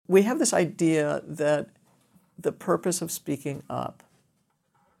we have this idea that the purpose of speaking up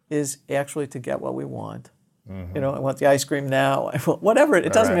is actually to get what we want. Mm-hmm. You know, I want the ice cream now. I want whatever.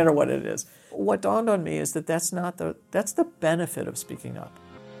 It doesn't Right. matter what it is. What dawned on me is that that's the benefit of speaking up.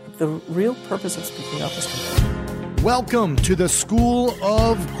 The real purpose of speaking up is to Welcome to the School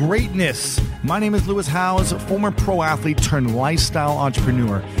of Greatness. My name is Lewis Howes, former pro athlete turned lifestyle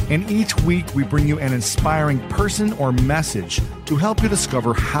entrepreneur. And each week we bring you an inspiring person or message to help you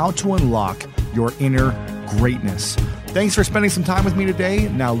discover how to unlock your inner greatness. Thanks for spending some time with me today.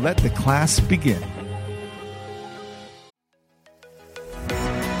 Now let the class begin.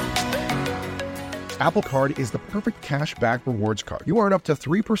 Apple Card is the perfect cash back rewards card. You earn up to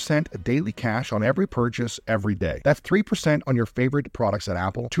 3% daily cash on every purchase every day. That's 3% on your favorite products at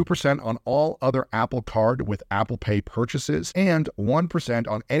Apple, 2% on all other Apple Card with Apple Pay purchases, and 1%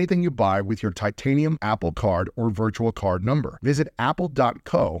 on anything you buy with your titanium Apple Card or virtual card number. Visit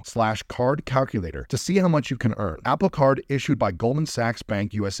apple.co/card calculator to see how much you can earn. Apple Card issued by Goldman Sachs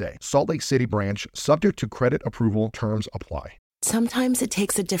Bank USA, Salt Lake City branch, subject to credit approval, terms apply. Sometimes it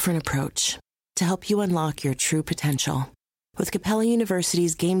takes a different approach to help you unlock your true potential. With Capella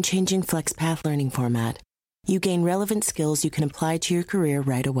University's game-changing FlexPath learning format, you gain relevant skills you can apply to your career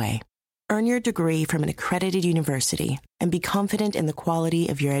right away. Earn your degree from an accredited university and be confident in the quality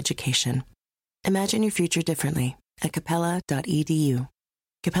of your education. Imagine your future differently at capella.edu.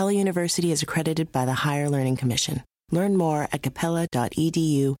 Capella University is accredited by the Higher Learning Commission. Learn more at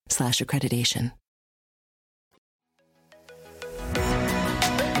capella.edu/accreditation.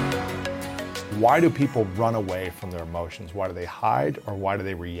 Why do people run away from their emotions? Why do they hide, or why do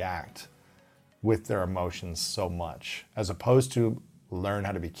they react with their emotions so much, as opposed to learn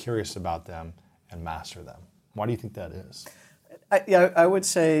how to be curious about them and master them? Why do you think that is? I would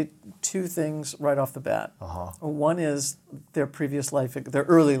say two things right off the bat. Uh-huh. One is their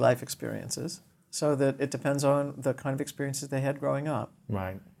early life experiences, so that it depends on the kind of experiences they had growing up.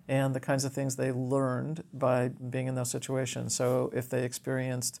 Right. And the kinds of things they learned by being in those situations. So if they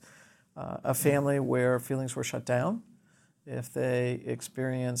experienced a family where feelings were shut down, if they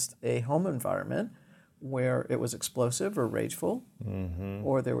experienced a home environment where it was explosive or rageful,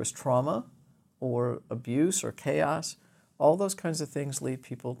 or there was trauma or abuse or chaos, all those kinds of things lead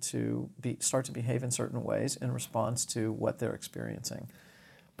people to start to behave in certain ways in response to what they're experiencing.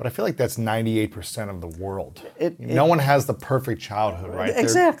 But I feel like that's 98% of the world. No one has the perfect childhood, right?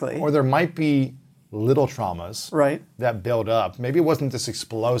 Exactly. Or there might be little traumas that build up. Maybe it wasn't this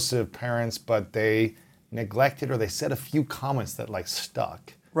explosive parents, but they neglected, or they said a few comments that like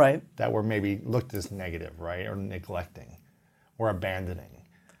stuck. Right. That were maybe looked as negative, right? Or neglecting or abandoning.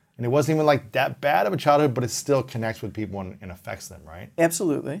 And it wasn't even like that bad of a childhood, but it still connects with people and affects them, right?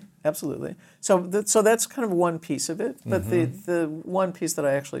 Absolutely. Absolutely. So that's kind of one piece of it. But the one piece that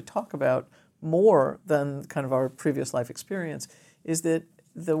I actually talk about more than kind of our previous life experience is that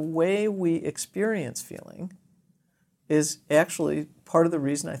the way we experience feeling is actually part of the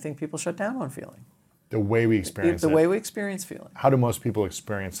reason I think people shut down on feeling. The way we experience it. The way we experience feeling. How do most people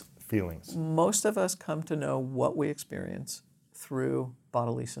experience feelings? Most of us come to know what we experience through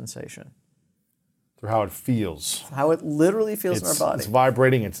bodily sensation. Through how it feels. How it literally feels in our body. It's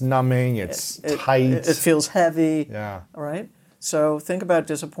vibrating, it's numbing, it's tight. It feels heavy. Yeah. All right? So think about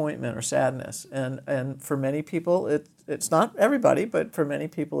disappointment or sadness. And for many people, it's not everybody, but for many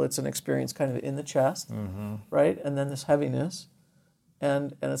people, it's an experience kind of in the chest, right? And then this heaviness.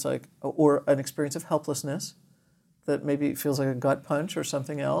 And it's like, or an experience of helplessness that maybe feels like a gut punch or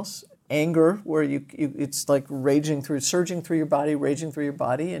something else. Anger, where it's like surging through your body, raging through your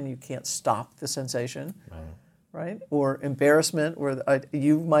body, and you can't stop the sensation, right? Or embarrassment, where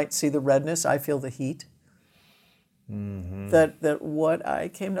you might see the redness, I feel the heat. That what I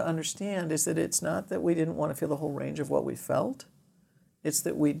came to understand is that it's not that we didn't want to feel the whole range of what we felt. It's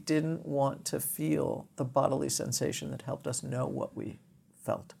that we didn't want to feel the bodily sensation that helped us know what we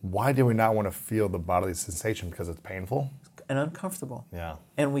felt. Why do we not want to feel the bodily sensation? Because it's painful? And uncomfortable. Yeah.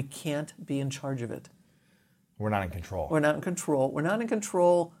 And we can't be in charge of it. We're not in control. We're not in control. We're not in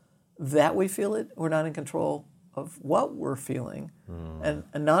control that we feel it. We're not in control of what we're feeling, and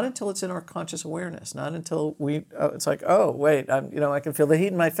not until it's in our conscious awareness. Not until it's like, oh wait, I can feel the heat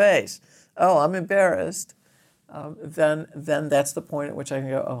in my face. Oh, I'm embarrassed. Then that's the point at which I can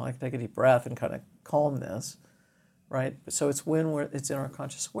go, oh, I can take a deep breath and kind of calm this, right? So it's when it's in our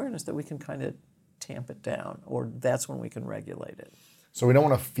conscious awareness that we can kind of tamp it down, or that's when we can regulate it. So we don't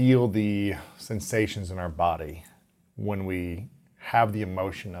want to feel the sensations in our body when we have the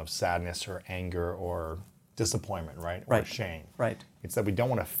emotion of sadness or anger or disappointment, right? Or shame. Right. It's that we don't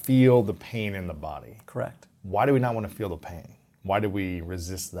want to feel the pain in the body. Correct. Why do we not want to feel the pain? Why do we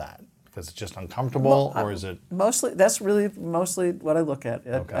resist that? Because it's just uncomfortable, or is it? That's really mostly what I look at.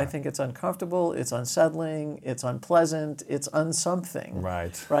 Okay. I think it's uncomfortable, it's unsettling, it's unpleasant, it's unsomething.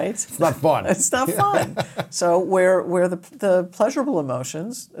 Right. Right? It's not fun. It's not fun. So where the pleasurable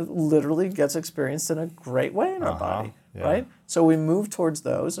emotions literally gets experienced in a great way in our body, yeah. right? So we move towards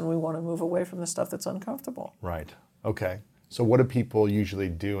those, and we want to move away from the stuff that's uncomfortable. Right. Okay. So what do people usually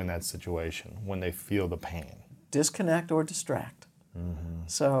do in that situation when they feel the pain? Disconnect or distract.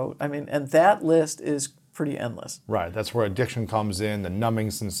 So, I mean, and that list is pretty endless. Right. That's where addiction comes in, the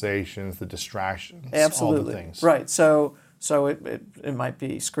numbing sensations, the distractions, Absolutely. all the things. Right. So it might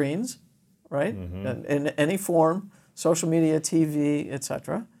be screens, right? In any form, social media, TV,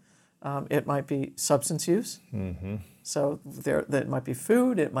 etc. It might be substance use. So that might be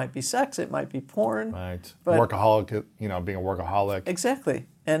food, it might be sex, it might be porn. Right. But Workaholic, being a workaholic. exactly.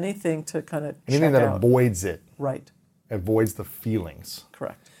 Anything to kind of Anything check that out. avoids it, Right. avoids the feelings.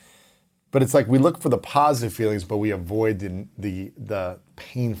 Correct. But it's like we look for the positive feelings, but we avoid the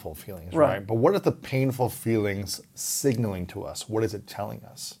painful feelings, right? Right. But what are the painful feelings signaling to us? What is it telling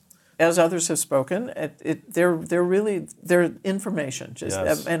us? As others have spoken, they're information.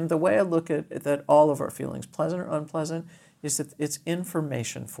 Yes. And the way I look at it, that all of our feelings, pleasant or unpleasant, is that it's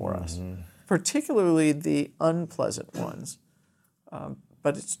information for us, particularly the unpleasant ones.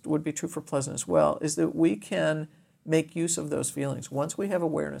 But it would be true for pleasant as well. Is that we can make use of those feelings once we have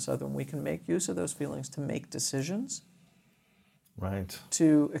awareness of them. We can make use of those feelings to make decisions, Right.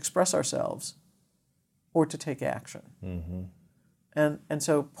 to express ourselves, or to take action. And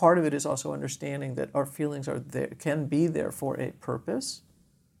so part of it is also understanding that our feelings are there, can be there for a purpose,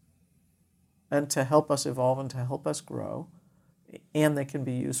 and to help us evolve and to help us grow, and they can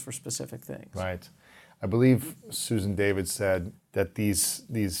be used for specific things. Right. I believe Susan David said that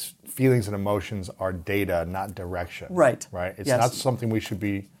these feelings and emotions are data, not direction. Right. Right. It's Yes. not something we should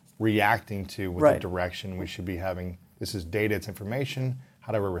be reacting to with Right. a direction. We should be having, this is data, it's information.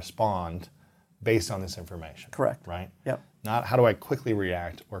 How do I respond based on this information? Correct. Right? Yep. Not how do I quickly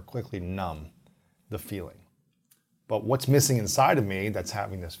react or quickly numb the feeling. But what's missing inside of me that's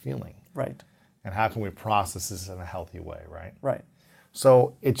having this feeling? Right. And how can we process this in a healthy way, right? Right.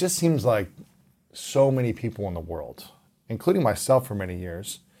 So it just seems like so many people in the world, including myself for many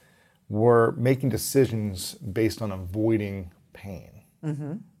years, were making decisions based on avoiding pain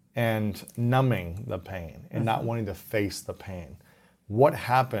and numbing the pain and not wanting to face the pain. What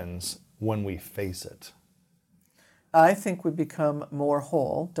happens when we face it? I think we become more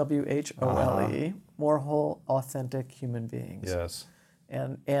whole, WHOLE, more whole, authentic human beings. Yes.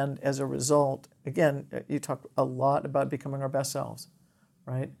 And as a result, again, you talk a lot about becoming our best selves,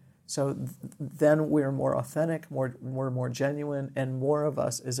 right? So then we're more authentic, we're more genuine, and more of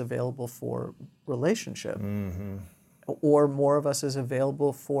us is available for relationship, or more of us is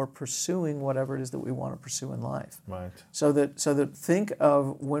available for pursuing whatever it is that we want to pursue in life. Right. So that think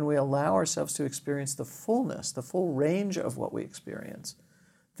of when we allow ourselves to experience the fullness, the full range of what we experience,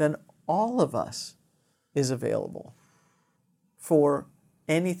 then all of us is available for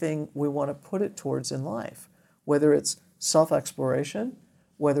anything we want to put it towards in life, whether it's self-exploration,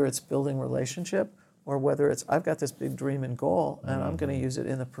 whether it's building relationship, or whether it's I've got this big dream and goal and I'm going to use it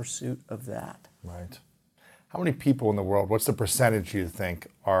in the pursuit of that. Right. How many people in the world, what's the percentage you think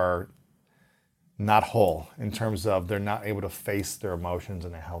are not whole in terms of they're not able to face their emotions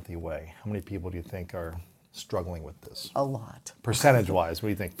in a healthy way? How many people do you think are struggling with this? A lot. Percentage-wise, what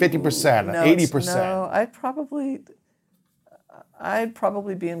do you think? 50%, No, 80%? No, I'd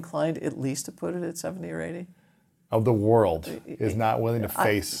probably be inclined at least to put it at 70 or 80. Of the world is not willing to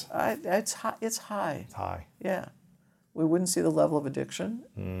face. It's high. It's high. Yeah. We wouldn't see the level of addiction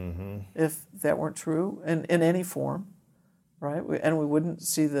if that weren't true in any form, right? And we wouldn't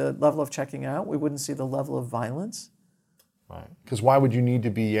see the level of checking out. We wouldn't see the level of violence. Right. Because why would you need to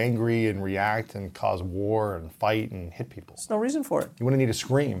be angry and react and cause war and fight and hit people? There's no reason for it. You wouldn't need to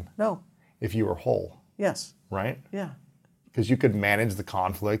scream No. if you were whole, Yes. right? Yeah. Because you could manage the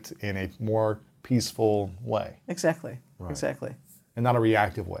conflict in a more peaceful way. Exactly. Right. Exactly. And not a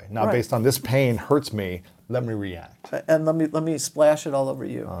reactive way. Not Right. based on this pain hurts me, let me react. And let me splash it all over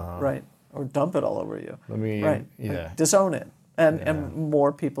you, right? Or dump it all over you. Let me, right. yeah. Disown it. And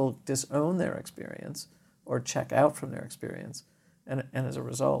more people disown their experience or check out from their experience. And as a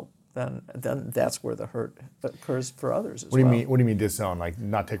result, then that's where the hurt occurs for others as What do you well. mean? What do you mean disown? Like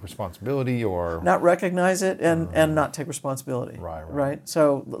not take responsibility or? Not recognize it and not take responsibility. Right.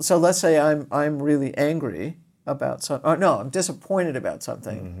 So let's say I'm really angry about something. I'm disappointed about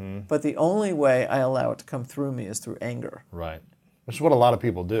something. But the only way I allow it to come through me is through anger. Right. which is what a lot of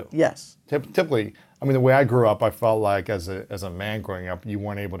people do. Yes. Typically, I mean, the way I grew up, I felt like as a man growing up, you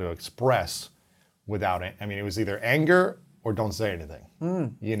weren't able to express without it. I mean, it was either anger or don't say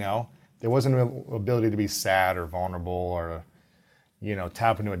anything. You know, there wasn't an ability to be sad or vulnerable or, you know,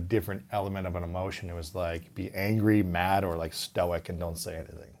 tap into a different element of an emotion. It was like be angry, mad, or like stoic and don't say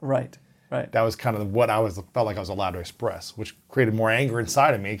anything. Right. Right. That was kind of what felt like I was allowed to express, which created more anger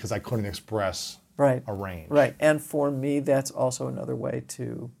inside of me because I couldn't express a range. Right. And for me, that's also another way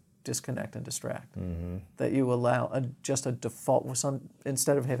to disconnect and distract. That you allow just a default with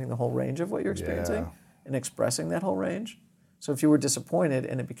instead of having the whole range of what you're experiencing and expressing that whole range. So if you were disappointed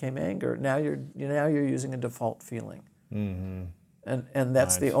and it became anger, now you're using a default feeling. And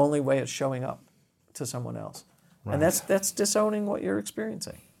that's the only way it's showing up to someone else. Right. And that's disowning what you're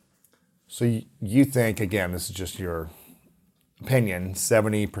experiencing. So you think, again, this is just your opinion,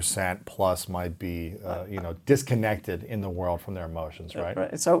 70% plus might be, disconnected in the world from their emotions, right?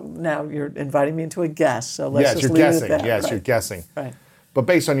 Right. So now you're inviting me into a guess. So let's yes, just you're leave guessing. it at that. Yes, right. You're guessing. Right. But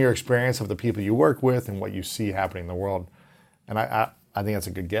based on your experience of the people you work with and what you see happening in the world, and I think that's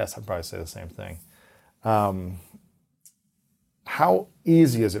a good guess. I'd probably say the same thing. How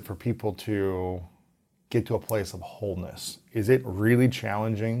easy is it for people to get to a place of wholeness? Is it really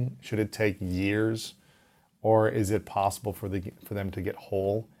challenging? Should it take years? Or is it possible for them to get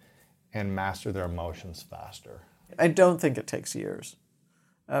whole and master their emotions faster? I don't think it takes years.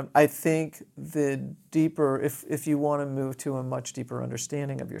 I think the deeper, if you want to move to a much deeper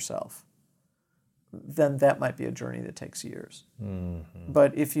understanding of yourself, then that might be a journey that takes years.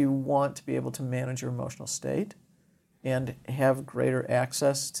 But if you want to be able to manage your emotional state and have greater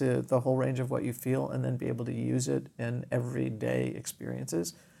access to the whole range of what you feel and then be able to use it in everyday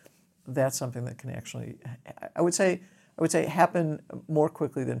experiences, that's something that can actually, I would say happen more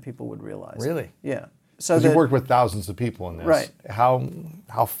quickly than people would realize. Really? Yeah. So you've worked with thousands of people in this. Right.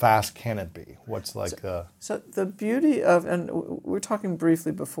 How fast can it be? What's like So the beauty of, and we were talking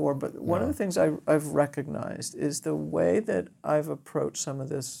briefly before, but one of the things I've recognized is the way that I've approached some of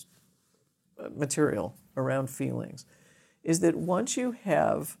this material around feelings is that once you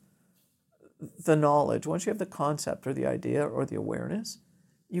have the knowledge, once you have the concept or the idea or the awareness,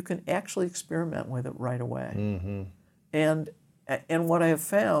 you can actually experiment with it right away. And what I have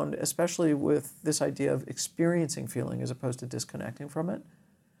found, especially with this idea of experiencing feeling as opposed to disconnecting from it,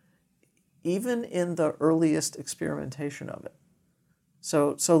 even in the earliest experimentation of it.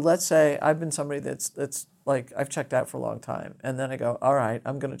 So let's say I've been somebody that's like, I've checked out for a long time, and then I go, all right,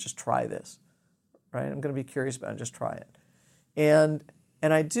 I'm going to just try this, right? I'm going to be curious about it and just try it. And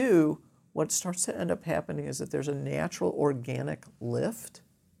I do, what starts to end up happening is that there's a natural organic lift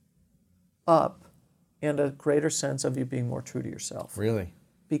up and a greater sense of you being more true to yourself. Really?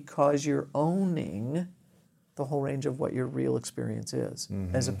 Because you're owning the whole range of what your real experience is,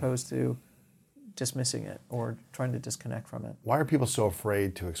 as opposed to dismissing it or trying to disconnect from it. Why are people so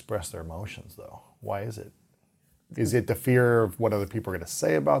afraid to express their emotions, though? Why is it? Is it the fear of what other people are going to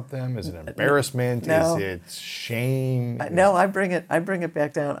say about them? Is it embarrassment? No. Is it shame? No, I bring it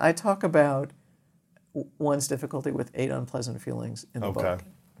back down. I talk about one's difficulty with 8 unpleasant feelings in the book.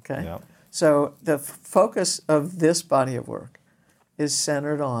 Okay. Yep. So the focus of this body of work is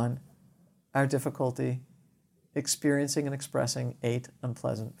centered on our difficulty experiencing and expressing 8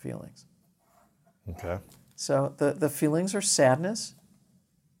 unpleasant feelings. Okay. So the feelings are sadness,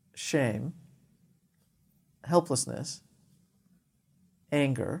 shame, helplessness,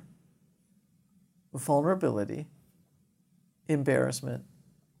 anger, vulnerability, embarrassment,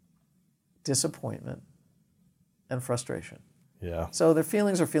 disappointment, and frustration. Yeah. So their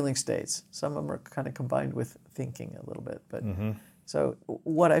feelings are feeling states. Some of them are kind of combined with thinking a little bit. But so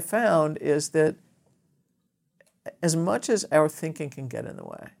what I found is that as much as our thinking can get in the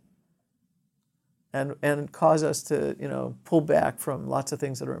way and cause us to, pull back from lots of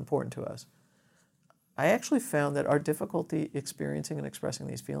things that are important to us, I actually found that our difficulty experiencing and expressing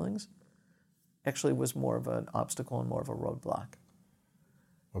these feelings actually was more of an obstacle and more of a roadblock.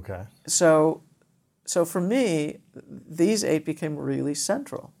 Okay. So for me, these 8 became really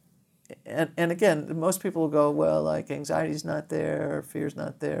central. And again, most people will go, well, like anxiety's not there, fear's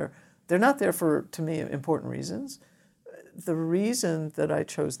not there. They're not there for, to me, important reasons. The reason that I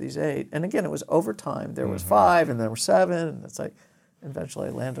chose these 8, and again, it was over time. There was 5, and there were 7, and it's like eventually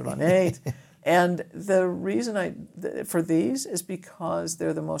I landed on 8. And the reason for these is because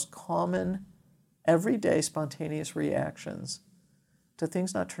they're the most common, everyday, spontaneous reactions to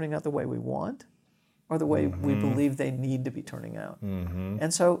things not turning out the way we want or the way we believe they need to be turning out.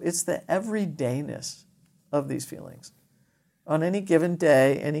 And so it's the everydayness of these feelings On any given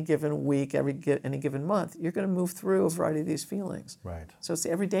day, any given week, any given month, you're going to move through a variety of these feelings. Right. So it's the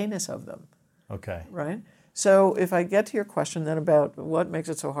everydayness of them, Okay. right? So if I get to your question then about what makes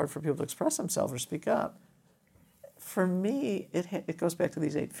it so hard for people to express themselves or speak up, for me, it goes back to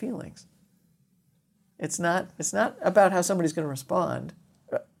these 8 feelings. It's not about how somebody's going to respond.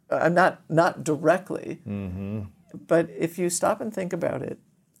 I'm not directly, but if you stop and think about it,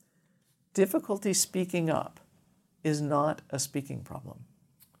 difficulty speaking up is not a speaking problem.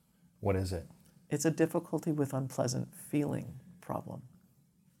 What is it? It's a difficulty with unpleasant feeling problem.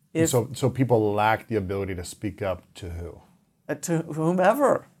 So people lack the ability to speak up to who? To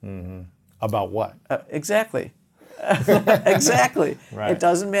whomever. About what? Exactly. Exactly. Right. It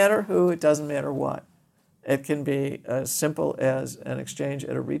doesn't matter who, it doesn't matter what. It can be as simple as an exchange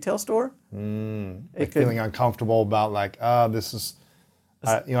at a retail store. Feeling uncomfortable about this is,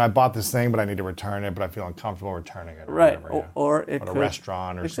 I bought this thing, but I need to return it, but I feel uncomfortable returning it. Or right. whatever, yeah. Or it at could, a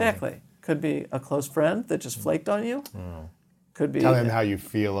restaurant or exactly. something. Could be a close friend that just flaked on you. Could be Telling them how you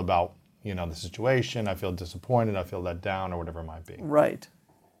feel about the situation. I feel disappointed. I feel let down, or whatever it might be. Right.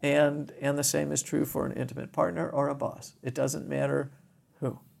 And the same is true for an intimate partner or a boss. It doesn't matter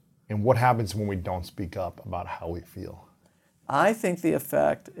who. And what happens when we don't speak up about how we feel? I think the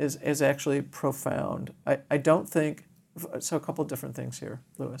effect is actually profound. I don't think, so a couple different things here,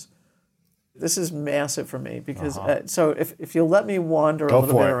 Lewis. This is massive for me because, so if you'll let me wander a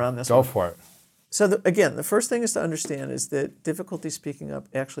little bit around this. Go for it. So again, the first thing is to understand is that difficulty speaking up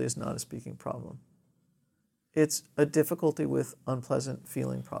actually is not a speaking problem. It's a difficulty with unpleasant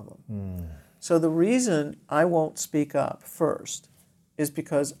feeling problem. So the reason I won't speak up first is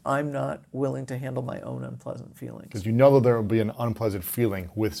because I'm not willing to handle my own unpleasant feelings. Because you know that there will be an unpleasant feeling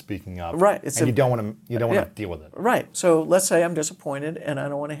with speaking up, right? You don't want to deal with it, right? So let's say I'm disappointed, and I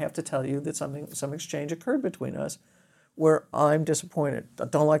don't want to have to tell you that some exchange occurred between us, where I'm disappointed. I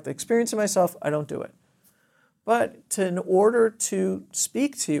don't like the experience of myself. I don't do it. But in order to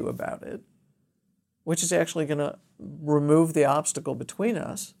speak to you about it, which is actually going to remove the obstacle between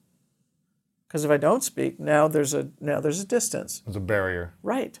us. Because if I don't speak, now there's a distance. There's a barrier.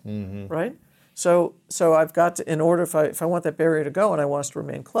 Right. Right. So I've got to, in order, if I want that barrier to go and I want us to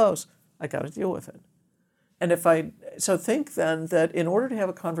remain close, I got to deal with it. And so think then that in order to have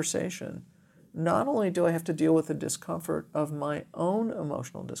a conversation, not only do I have to deal with the discomfort of my own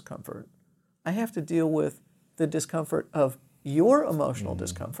emotional discomfort, I have to deal with the discomfort of your emotional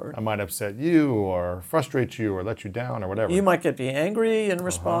discomfort. I might upset you or frustrate you or let you down or whatever. You might be angry in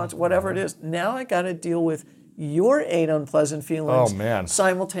response, whatever it is. Now I got to deal with your 8 unpleasant feelings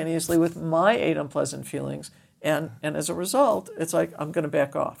simultaneously with my 8 unpleasant feelings. And as a result, it's like I'm going to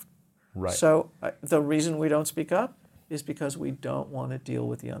back off. Right. So the reason we don't speak up is because we don't want to deal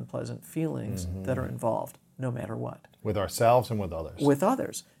with the unpleasant feelings that are involved, no matter what. With ourselves and with others. With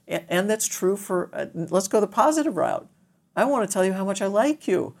others. And that's true for, let's go the positive route. I want to tell you how much I like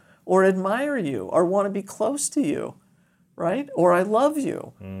you or admire you or want to be close to you, right? Or I love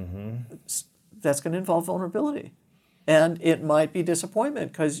you. That's going to involve vulnerability. And it might be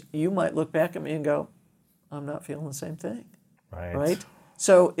disappointment because you might look back at me and go, I'm not feeling the same thing, right?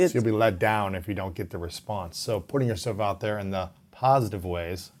 So you'll be let down if you don't get the response. So putting yourself out there in the positive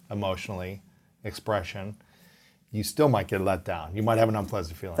ways, emotionally, expression, you still might get let down. You might have an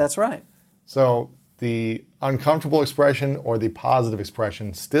unpleasant feeling. That's right. So the uncomfortable expression or the positive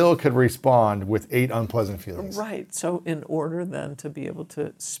expression still could respond with 8 unpleasant feelings. Right. So in order then to be able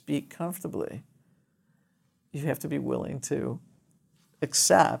to speak comfortably, you have to be willing to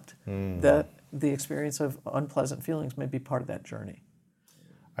accept that the experience of unpleasant feelings may be part of that journey.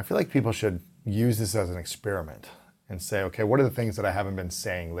 I feel like people should use this as an experiment and say, okay, what are the things that I haven't been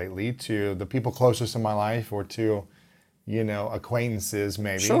saying lately to the people closest in my life or to, acquaintances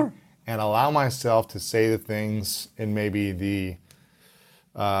maybe. Sure. And allow myself to say the things in maybe the,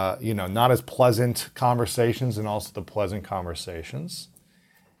 not as pleasant conversations and also the pleasant conversations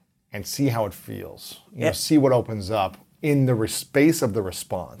and see how it feels. See what opens up in the space of the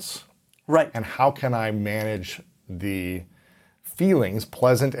response. Right. And how can I manage the feelings,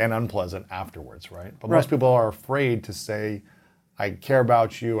 pleasant and unpleasant, afterwards, right? But most people are afraid to say, I care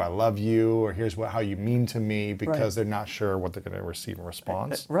about you, I love you, or here's how you mean to me, because they're not sure what they're going to receive in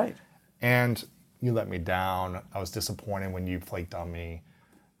response. Right. And you let me down. I was disappointed when you flaked on me.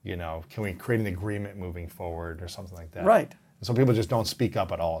 Can we create an agreement moving forward or something like that? Right. And some people just don't speak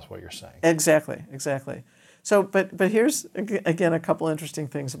up at all, is what you're saying. Exactly. So, but here's, again, a couple interesting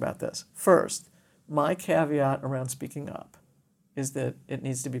things about this. First, my caveat around speaking up is that it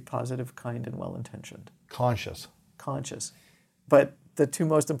needs to be positive, kind, and well-intentioned. Conscious. But the 2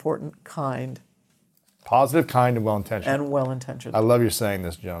 most important, Positive, kind, and well-intentioned. And well-intentioned. I love you saying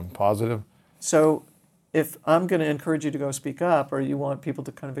this, Joan. Positive. So if I'm going to encourage you to go speak up, or you want people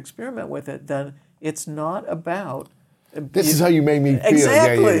to kind of experiment with it, then it's not about... This is how you made me feel.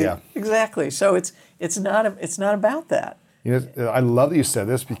 Exactly. Yeah. Exactly. So it's not about that. You know, I love that you said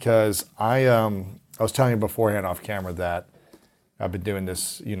this because I was telling you beforehand off camera that I've been doing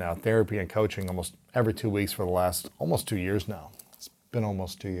this, therapy and coaching almost every 2 weeks for the last almost 2 years now. It's been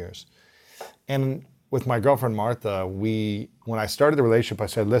almost 2 years. And with my girlfriend Martha, when I started the relationship, I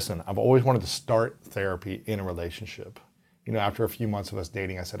said, listen, I've always wanted to start therapy in a relationship. After a few months of us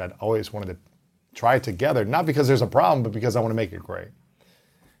dating, I said I'd always wanted to try it together, not because there's a problem, but because I want to make it great.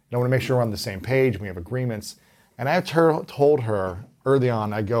 And I want to make sure we're on the same page, we have agreements. And I told her early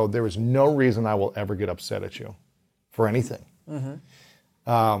on, I go, there is no reason I will ever get upset at you for anything.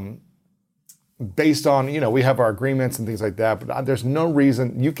 Mm-hmm. Based on, we have our agreements and things like that, but there's no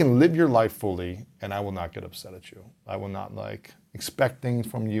reason. You can live your life fully and I will not get upset at you. I will not expect things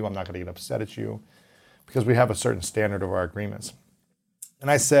from you. I'm not going to get upset at you because we have a certain standard of our agreements.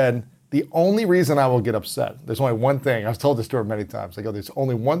 And I said, the only reason I will get upset, there's only one thing, I've told this story many times, I go, there's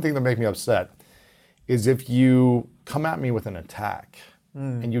only one thing that makes me upset is if you come at me with an attack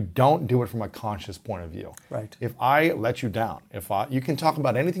and you don't do it from a conscious point of view. Right. If I let you down, you can talk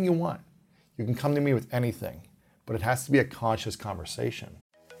about anything you want. You can come to me with anything, but it has to be a conscious conversation.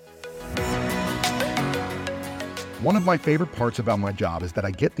 One of my favorite parts about my job is that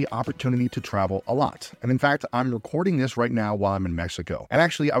I get the opportunity to travel a lot. And in fact, I'm recording this right now while I'm in Mexico. And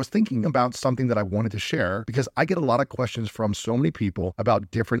actually, I was thinking about something that I wanted to share because I get a lot of questions from so many people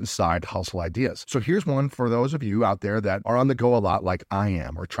about different side hustle ideas. So here's one for those of you out there that are on the go a lot like I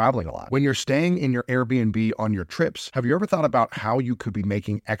am or traveling a lot. When you're staying in your Airbnb on your trips, have you ever thought about how you could be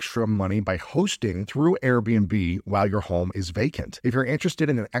making extra money by hosting through Airbnb while your home is vacant? If you're interested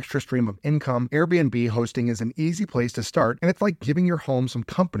in an extra stream of income, Airbnb hosting is an easy place to start, and it's like giving your home some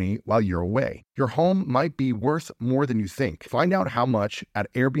company while you're away. Your home might be worth more than you think. Find out how much at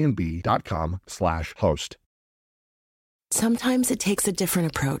airbnb.com/host. Sometimes it takes a different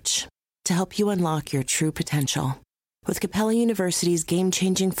approach to help you unlock your true potential. With Capella University's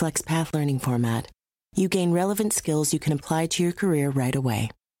game-changing FlexPath learning format, you gain relevant skills you can apply to your career right away.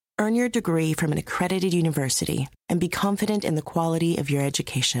 Earn your degree from an accredited university and be confident in the quality of your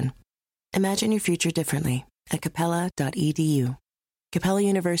education. Imagine your future differently at capella.edu. Capella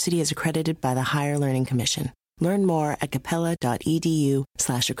University is accredited by the Higher Learning Commission. Learn more at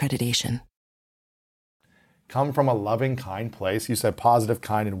capella.edu/accreditation. Come from a loving, kind place. You said positive,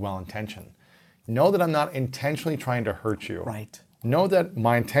 kind, and well-intentioned. Know that I'm not intentionally trying to hurt you. Right. Know that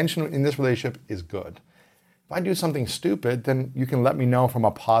my intention in this relationship is good. If I do something stupid, then you can let me know from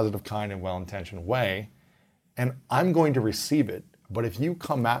a positive, kind, and well-intentioned way, and I'm going to receive it. But if you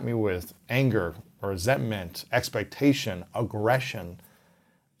come at me with anger or resentment, expectation, aggression,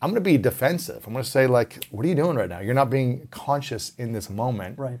 I'm going to be defensive. I'm going to say, what are you doing right now? You're not being conscious in this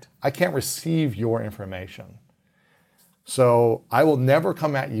moment. Right. I can't receive your information. So I will never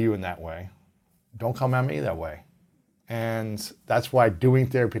come at you in that way. Don't come at me that way. And that's why doing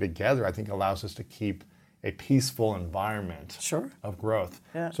therapy together, I think, allows us to keep a peaceful environment of growth.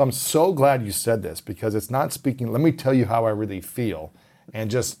 Yeah. So I'm so glad you said this because it's not speaking, let me tell you how I really feel and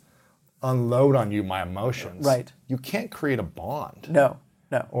just unload on you my emotions. Right. You can't create a bond. No.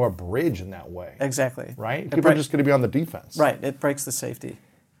 Or a bridge in that way. Exactly. Right? People are just going to be on the defense. Right. It breaks the safety.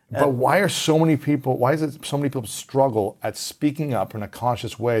 But why is it so many people struggle at speaking up in a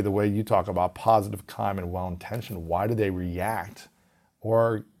conscious way, the way you talk about positive, kind, and well-intentioned? Why do they react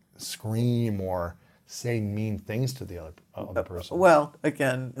or scream or say mean things to the other person? Well,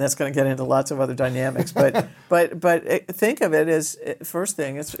 again, that's going to get into lots of other dynamics, but think of it as, first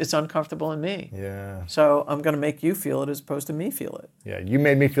thing, it's uncomfortable in me. Yeah. So I'm going to make you feel it as opposed to me feel it. Yeah, you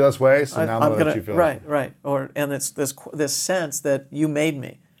made me feel this way, so now I'm going to let you feel it. Right. And it's this sense that you made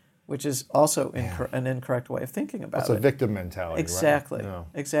me, which is also an incorrect way of thinking about it. It's a victim mentality, exactly, right? No.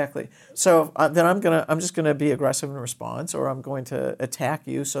 Exactly. So then I'm just going to be aggressive in response, or I'm going to attack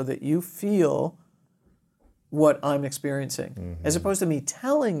you so that you feel what I'm experiencing, as opposed to me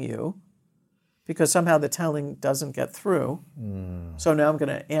telling you, because somehow the telling doesn't get through. So now I'm going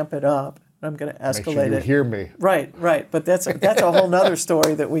to amp it up, and I'm going to escalate Make sure you it. hear me. Right. But that's a whole nother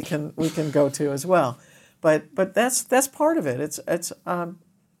story that we can go to as well. But that's part of it.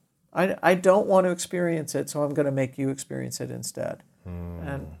 I don't want to experience it, so I'm going to make you experience it instead.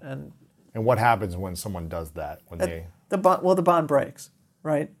 And what happens when someone does that? The bond breaks,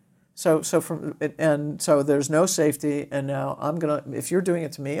 right? So there's no safety, and now if you're doing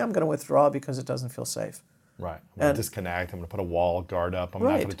it to me, I'm gonna withdraw because it doesn't feel safe. Right. I'm going to disconnect. I'm going to put a wall, guard up. I'm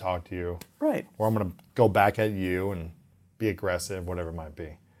not going to talk to you. Right. Or I'm going to go back at you and be aggressive, whatever it might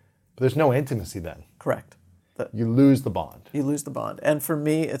be. But there's no intimacy then. Correct. You lose the bond. You lose the bond. And for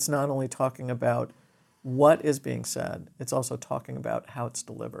me, it's not only talking about what is being said, it's also talking about how it's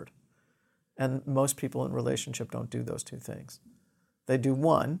delivered. And most people in relationship don't do those two things. They do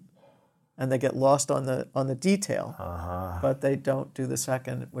one, and they get lost on the detail, but they don't do the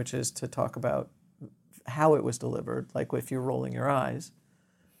second, which is to talk about how it was delivered, like if you're rolling your eyes,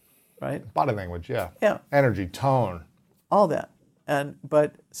 right? Body language, yeah. Yeah. Energy, tone. All that.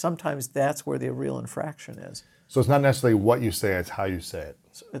 But sometimes that's where the real infraction is. So it's not necessarily what you say, it's how you say it.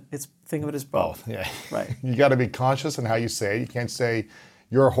 So think of it as both. Yeah. Right. You got to be conscious in how you say it. You can't say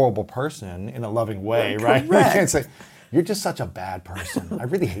you're a horrible person in a loving way, right? Correct. You can't say you're just such a bad person. I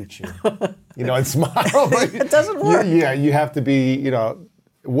really hate you. And smile. But it doesn't work. You have to be,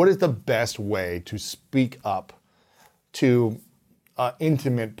 what is the best way to speak up to an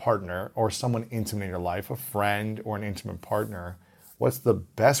intimate partner or someone intimate in your life, a friend or an intimate partner? What's the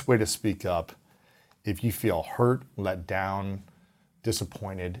best way to speak up if you feel hurt, let down,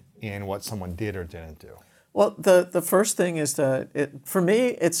 disappointed in what someone did or didn't do? Well, the first thing is for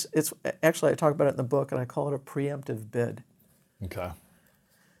me, it's actually, I talk about it in the book, and I call it a preemptive bid. Okay.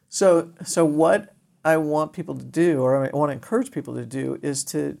 So what I want people to do, or I want to encourage people to do, is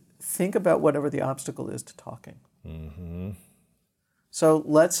to think about whatever the obstacle is to talking. Mm-hmm. So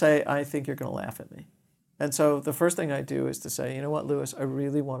let's say I think you're going to laugh at me. And so the first thing I do is to say, you know what, Lewis, I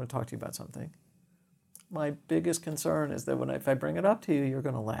really want to talk to you about something. My biggest concern is that if I bring it up to you, you're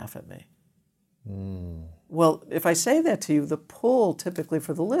going to laugh at me. Well, if I say that to you, the pull typically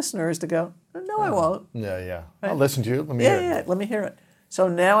for the listener is to go, no, I won't. Yeah. Right? I'll listen to you. Let me hear it. Let me hear it. So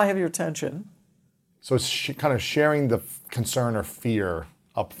now I have your attention. So it's kind of sharing the concern or fear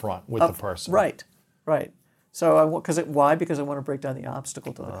up front with the person. Right. So why? Because I want to break down the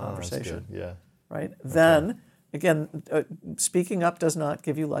obstacle to the conversation. That's good. Yeah. Right? Okay. Then, again, speaking up does not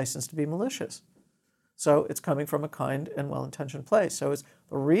give you license to be malicious. So it's coming from a kind and well-intentioned place. So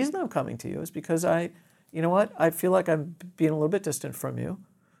the reason I'm coming to you is because I feel like I'm being a little bit distant from you,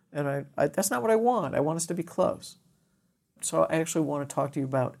 and I that's not what I want. I want us to be close. So I actually want to talk to you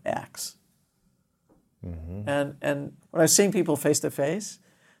about X. Mm-hmm. And when I was seeing people face to face,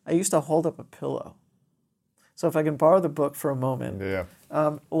 I used to hold up a pillow. So if I can borrow the book for a moment,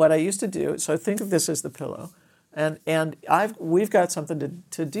 what I used to do. So think of this as the pillow, and we've got something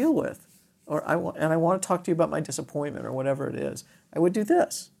to deal with. Or I want to talk to you about my disappointment or whatever it is. I would do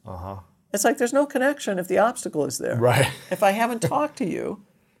this. It's like there's no connection if the obstacle is there. Right. If I haven't talked to you,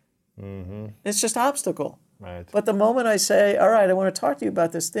 it's just obstacle. Right. But the moment I say, all right, I want to talk to you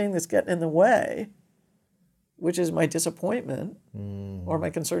about this thing that's getting in the way, which is my disappointment or my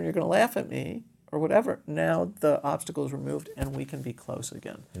concern you're going to laugh at me or whatever, now the obstacle is removed and we can be close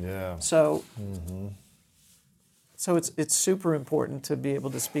again. Yeah. So... So it's super important to be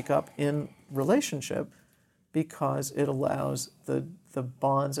able to speak up in relationship because it allows the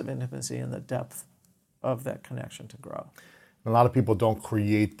bonds of intimacy and the depth of that connection to grow. A lot of people don't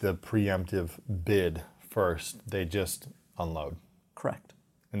create the preemptive bid first. They just unload. Correct.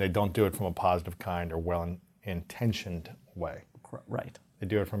 And they don't do it from a positive kind or well-intentioned way. Right. They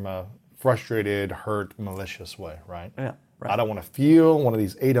do it from a frustrated, hurt, malicious way, right? Yeah. Right. I don't want to feel one of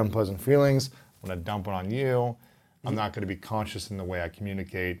these 8 unpleasant feelings. I'm going to dump it on you. I'm not going to be conscious in the way I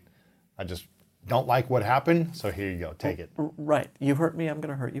communicate. I just don't like what happened, so here you go, take it. Right. You hurt me, I'm going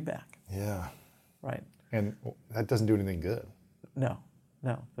to hurt you back. Yeah. Right. And that doesn't do anything good. No.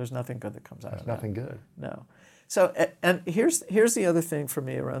 There's nothing good that comes out of that. There's nothing good. No. So, and here's the other thing for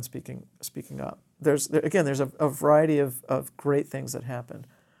me around speaking up. There's a variety of great things that happen.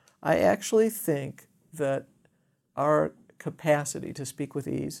 I actually think that our capacity to speak with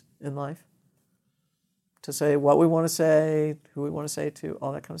ease in life, to say what we want to say, who we want to say it to,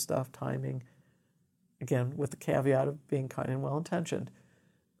 all that kind of stuff, timing, again, with the caveat of being kind and well-intentioned,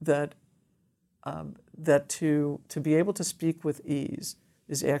 that to be able to speak with ease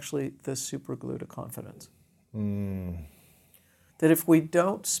is actually the super glue to confidence. That if we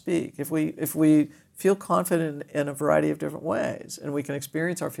don't speak, if we feel confident in a variety of different ways, and we can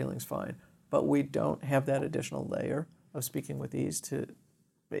experience our feelings fine, but we don't have that additional layer of speaking with ease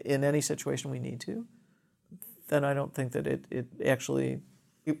in any situation we need to, then I don't think that it actually,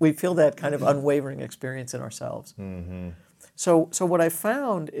 we feel that kind of unwavering experience in ourselves. Mm-hmm. So what I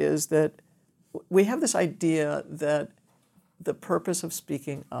found is that we have this idea that the purpose of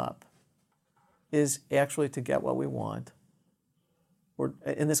speaking up is actually to get what we want. Or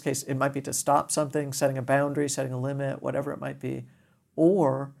in this case, it might be to stop something, setting a boundary, setting a limit, whatever it might be.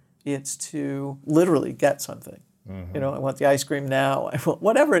 Or It's to literally get something. You know, I want the ice cream now. I want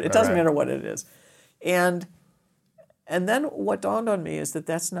whatever. It doesn't matter what it is. And then what dawned on me is that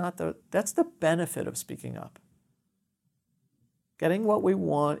that's the benefit of speaking up. Getting what we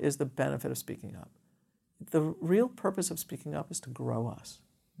want is the benefit of speaking up. The real purpose of speaking up is to grow us.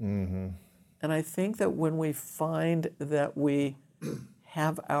 And I think that when we find that we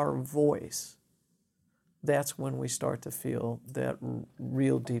have our voice, that's when we start to feel that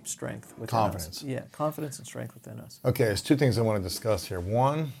real deep strength within Confidence. us. Yeah, confidence and strength within us. Okay, there's two things I want to discuss here.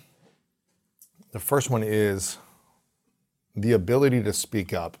 One, the first one is the ability to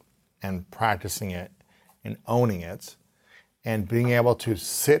speak up and practicing it and owning it and being able to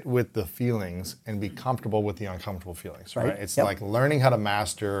sit with the feelings and be comfortable with the uncomfortable feelings, right? It's like learning how to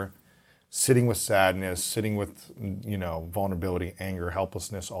master sitting with sadness, sitting with, vulnerability, anger,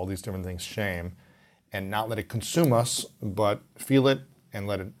 helplessness, all these different things, shame, and not let it consume us, but feel it and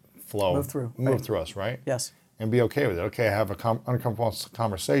let it flow. Move through us, right? Yes. And be okay with it. Okay, I have a uncomfortable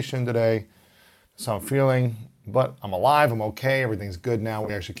conversation today, so I'm feeling, but I'm alive, I'm okay, everything's good now,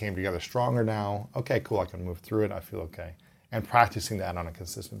 we actually came together stronger now. Okay, cool, I can move through it, I feel okay. And practicing that on a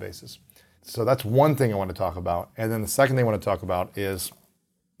consistent basis. So that's one thing I want to talk about. And then the second thing I want to talk about is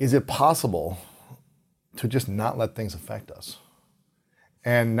it possible to just not let things affect us?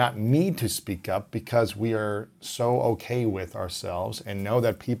 And not need to speak up because we are so okay with ourselves and know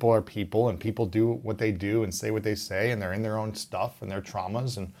that people are people and people do what they do and say what they say and they're in their own stuff and their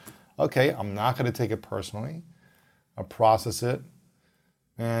traumas. And okay, I'm not going to take it personally. I'll process it.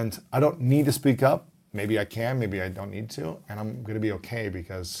 And I don't need to speak up. Maybe I can, maybe I don't need to. And I'm going to be okay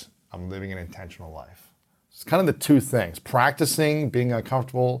because I'm living an intentional life. It's kind of the two things. Practicing being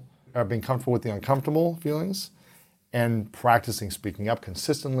comfortable with the uncomfortable feelings, and practicing speaking up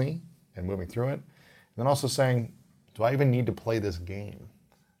consistently and moving through it. And then also saying, do I even need to play this game?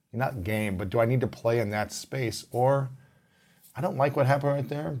 Not game, but do I need to play in that space? Or I don't like what happened right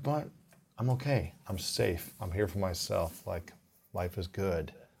there, but I'm okay. I'm safe. I'm here for myself. Like, life is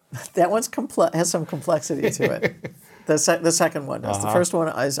good. That one's has some complexity to it. The second one does. The first one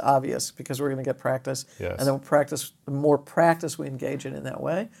is obvious because we're going to get practice. Yes. And then the more practice we engage in that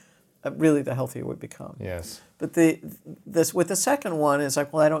way, really the healthier we become. Yes. But with the second one, it's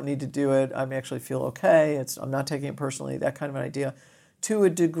like, well, I don't need to do it. I actually feel okay. I'm not taking it personally, that kind of an idea. To a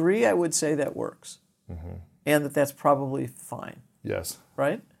degree, I would say that works. And that's probably fine. Yes.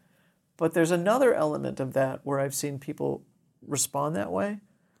 Right? But there's another element of that where I've seen people respond that way,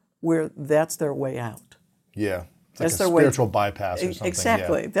 where that's their way out. Yeah. It's That's like a spiritual bypass or something.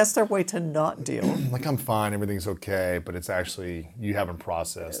 Exactly. Yeah. That's their way to not deal. Like, I'm fine, everything's okay, but it's actually, you haven't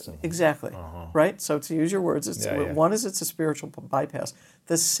processed. Exactly. Right? So to use your words, one is it's a spiritual bypass.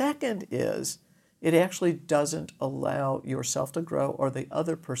 The second is it actually doesn't allow yourself to grow or the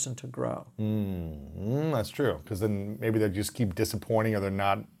other person to grow. That's true, because then maybe they just keep disappointing or they're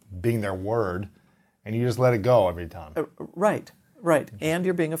not being their word, and you just let it go every time. Right. And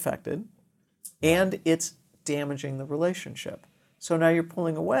you're being affected, and it's damaging the relationship. So now you're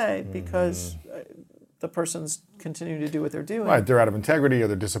pulling away because the person's continuing to do what they're doing. Right, they're out of integrity or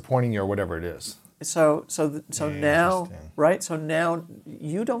they're disappointing you or whatever it is. So now, right? So now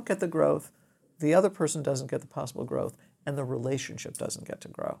you don't get the growth, the other person doesn't get the possible growth, and the relationship doesn't get to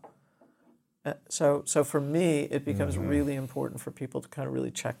grow. So for me, it becomes really important for people to kind of really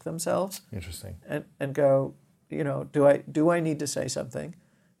check themselves. Interesting. And go, do I need to say something?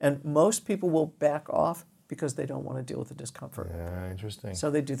 And most people will back off because they don't want to deal with the discomfort. Yeah, interesting. So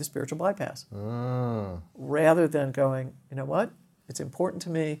they do the spiritual bypass. Rather than going, you know what? It's important to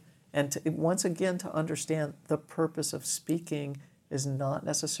me. And once again, to understand the purpose of speaking is not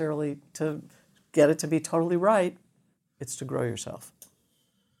necessarily to get it to be totally right. It's to grow yourself.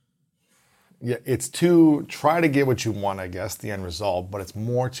 Yeah, it's to try to get what you want, I guess, the end result, but it's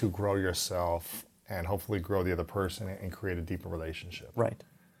more to grow yourself and hopefully grow the other person and create a deeper relationship. Right.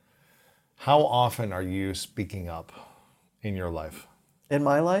 How often are you speaking up in your life? In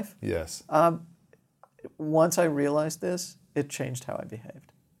my life? Yes. Once I realized this, it changed how I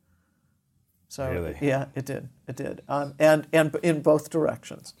behaved. So really? Yeah, it did. It did. And in both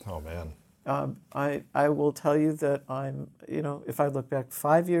directions. Oh man. I will tell you that I'm, if I look back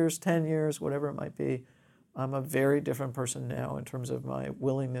 5 years, 10 years, whatever it might be, I'm a very different person now in terms of my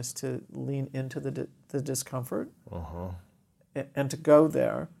willingness to lean into the discomfort and to go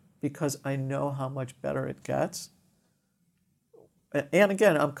there because I know how much better it gets. And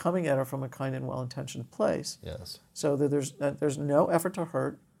again, I'm coming at it from a kind and well-intentioned place. Yes. So that there's no effort to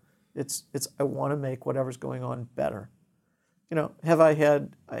hurt. It's I want to make whatever's going on better. Have I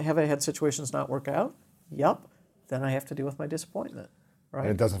had situations not work out? Yep. Then I have to deal with my disappointment. right?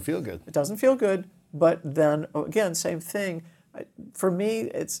 And it doesn't feel good. It doesn't feel good, but then again, same thing. For me,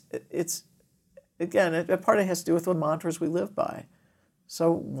 it's again, a part of it has to do with the mantras we live by.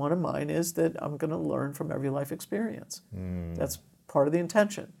 So one of mine is that I'm going to learn from every life experience. That's part of the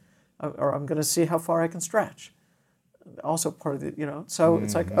intention. Or I'm going to see how far I can stretch. Also part of the, so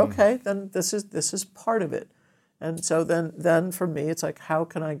it's like, okay, then this is part of it. And so then for me, it's like, how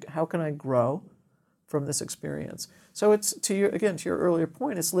can I grow from this experience? So it's to your earlier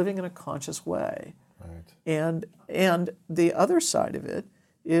point, it's living in a conscious way. Right. And the other side of it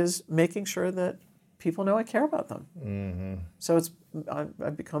is making sure that people know I care about them. Mm-hmm. So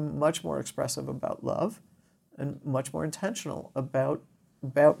I've become much more expressive about love and much more intentional about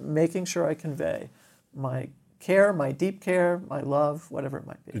making sure I convey my care, my deep care, my love, whatever it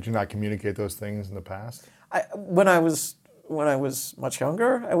might be. Did you not communicate those things in the past? When I was much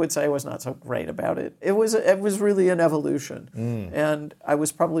younger, I would say I was not so great about it. It was really an evolution. And I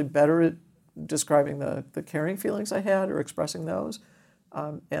was probably better at describing the caring feelings I had or expressing those.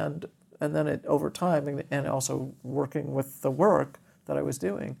 And then over time, and also working with the work that I was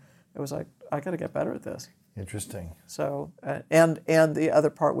doing, it was like, I got to get better at this. Interesting. So, and the other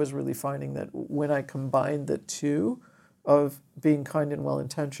part was really finding that when I combined the two of being kind and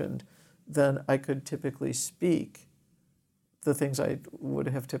well-intentioned, then I could typically speak the things I would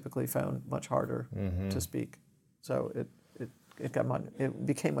have typically found much harder to speak. So it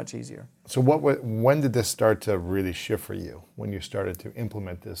became much easier. So when did this start to really shift for you? When you started to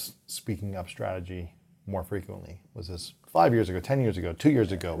implement this speaking up strategy more frequently? Was this 5 years ago, 10 years ago, 2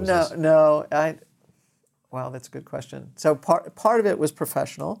 years ago? Wow, that's a good question. So part of it was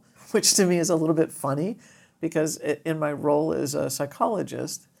professional, which to me is a little bit funny because in my role as a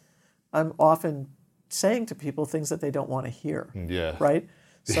psychologist, I'm often saying to people things that they don't want to hear. Yeah. Right?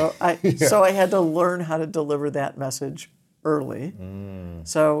 So I had to learn how to deliver that message early.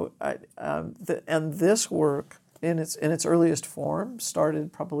 So and this work in its earliest form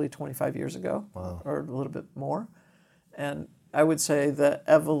started probably 25 years ago. Wow. Or a little bit more. And I would say the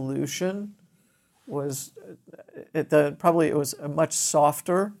evolution was it was a much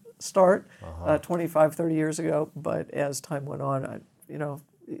softer start 25, 30 years ago, but as time went on,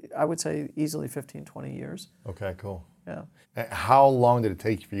 I would say easily 15, 20 years. Okay, cool. Yeah. How long did it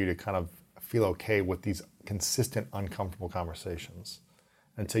take for you to kind of feel okay with these consistent, uncomfortable conversations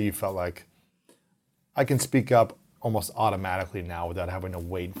until you felt like I can speak up almost automatically now without having to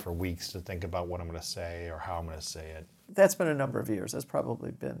wait for weeks to think about what I'm going to say or how I'm going to say it? That's been a number of years. That's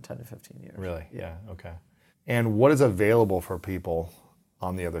probably been 10 to 15 years. Really? Yeah. Okay. And what is available for people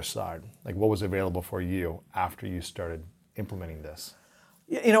on the other side? Like what was available for you after you started implementing this?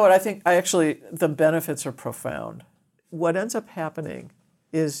 You know what? I think the benefits are profound. What ends up happening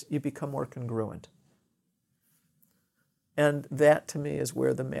is you become more congruent. And that, to me, is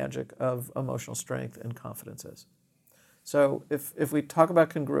where the magic of emotional strength and confidence is. So if we talk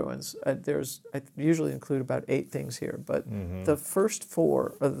about congruence, I usually include about 8 things here, but the first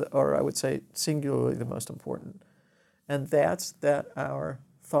 4 are, I would say, singularly the most important. And that's that our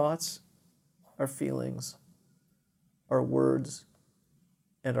thoughts, our feelings, our words,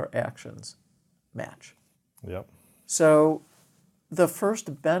 and our actions match. Yep. So the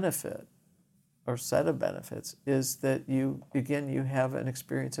first benefit or set of benefits is that you have an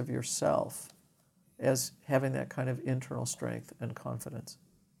experience of yourself as having that kind of internal strength and confidence.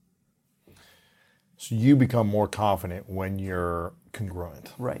 So you become more confident when you're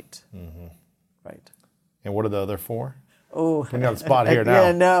congruent. Right. Right. And what are the other 4? Oh, Putting you on the spot here now.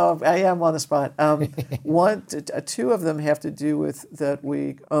 Yeah, no, I am on the spot. 2 of them have to do with that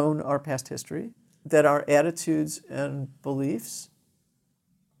we own our past history, that our attitudes and beliefs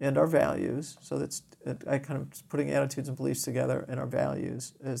and our values, so that's I kind of putting attitudes and beliefs together and our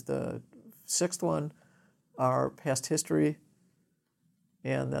values is the 6th one, our past history,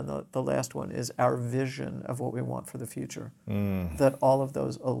 and then the last one is our vision of what we want for the future, that all of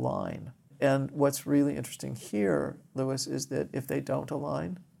those align. And what's really interesting here, Lewis, is that if they don't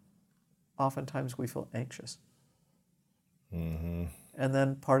align, oftentimes we feel anxious. And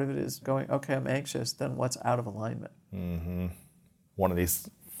then part of it is going, okay, I'm anxious, then what's out of alignment? One of these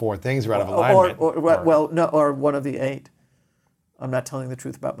 4 things are out of alignment. Or one of the 8. I'm not telling the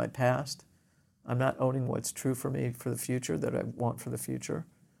truth about my past. I'm not owning what's true for me for the future that I want for the future.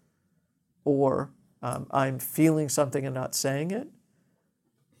 Or I'm feeling something and not saying it.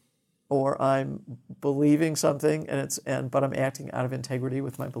 Or I'm believing something but I'm acting out of integrity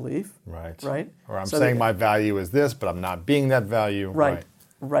with my belief. Right. Right. Or I'm saying my value is this, but I'm not being that value.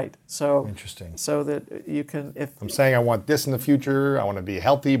 Right. So interesting. So that you can, if I'm saying I want this in the future, I want to be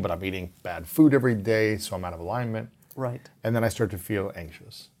healthy, but I'm eating bad food every day, so I'm out of alignment. Right. And then I start to feel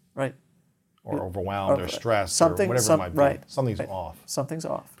anxious Right. or overwhelmed or stressed or whatever it might be. Right. Something's Right. off. Something's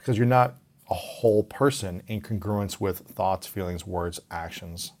off. Because you're not a whole person in congruence with thoughts, feelings, words,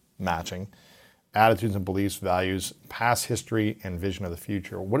 actions matching, attitudes and beliefs, values, past history, and vision of the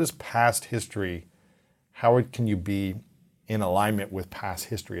future. What is past history? How can you be in alignment with past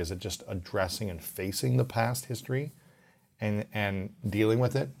history? Is it just addressing and facing the past history and dealing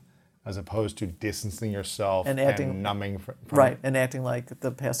with it, as opposed to distancing yourself and numbing from right, and acting like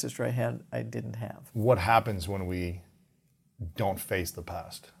the past history I didn't have. What happens when we don't face the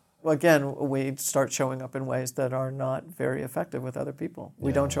past? Well, again, we start showing up in ways that are not very effective with other people.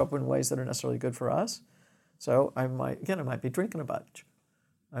 We don't show up in ways that are necessarily good for us. So I might be drinking a bunch.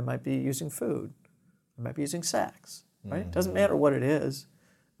 I might be using food. I might be using sex. Right? It doesn't matter what it is,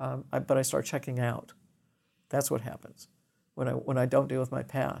 but I start checking out. That's what happens. When I don't deal with my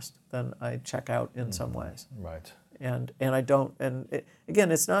past, then I check out in some ways. Right. And I don't.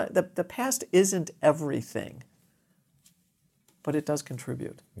 Again, it's not the past isn't everything, but it does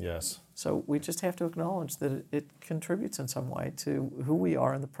contribute. Yes. So we just have to acknowledge that it contributes in some way to who we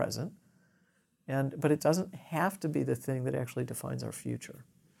are in the present, but it doesn't have to be the thing that actually defines our future.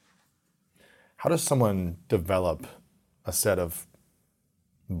 How does someone develop a set of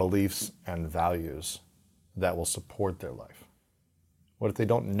beliefs and values that will support their life? What if they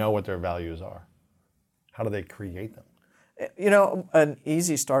don't know what their values are? How do they create them? You know, an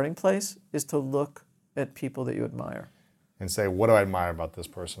easy starting place is to look at people that you admire. And say, what do I admire about this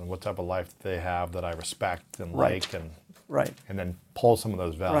person? What type of life do they have that I respect and like, and and then pull some of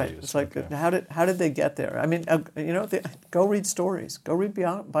those values. Right. It's like, how did they get there? I mean, go read stories. Go read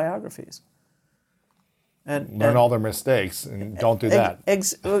biographies. And learn all their mistakes and don't do that.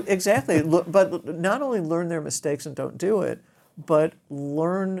 Exactly. But not only learn their mistakes and don't do it, but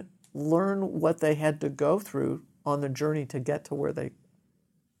learn what they had to go through on the journey to get to where they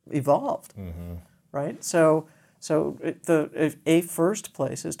evolved. Mm-hmm. Right. So a first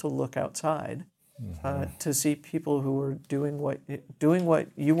place is to look outside, to see people who are doing what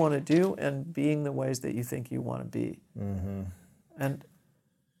you want to do and being the ways that you think you want to be,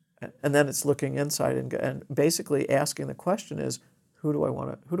 and then it's looking inside and basically asking the question is, who do I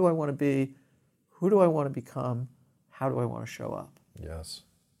want to be, who do I want to become, how do I want to show up? Yes.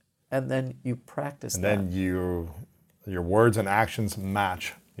 And then you practice and that. And then your words and actions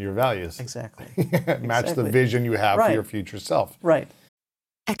match your values. Exactly. Match the vision you have for your future self. Right.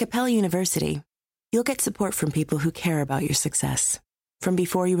 At Capella University, you'll get support from people who care about your success. From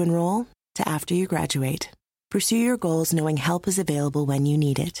before you enroll to after you graduate, pursue your goals knowing help is available when you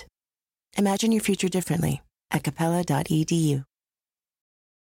need it. Imagine your future differently at capella.edu.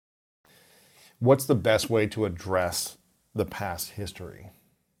 What's the best way to address the past history?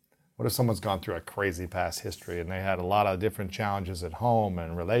 What if someone's gone through a crazy past history and they had a lot of different challenges at home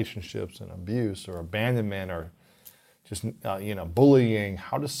and relationships and abuse or abandonment or just bullying?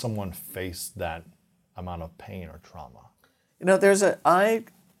 How does someone face that amount of pain or trauma? I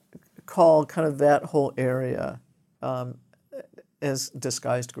call kind of that whole area as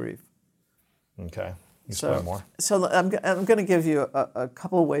disguised grief. Okay. Explain more. So I'm going to give you a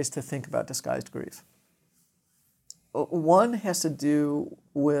couple of ways to think about disguised grief. One has to do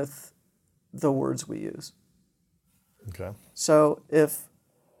with the words we use. Okay. So if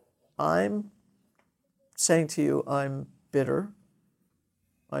I'm saying to you, I'm bitter,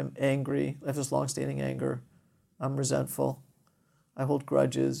 I'm angry, I have this long-standing anger, I'm resentful, I hold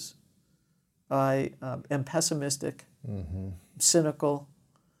grudges, I am pessimistic, cynical,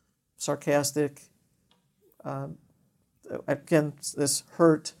 sarcastic, again, this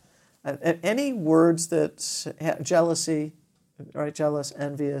hurt, any words that jealousy, right? Jealous,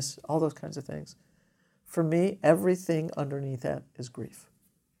 envious, all those kinds of things. For me, everything underneath that is grief.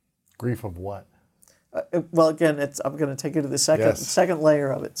 Grief of what? Well, again, I'm going to take you to the second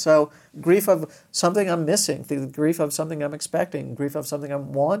layer of it. So, grief of something I'm missing, the grief of something I'm expecting, grief of something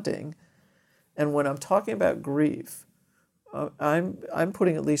I'm wanting. And when I'm talking about grief, I'm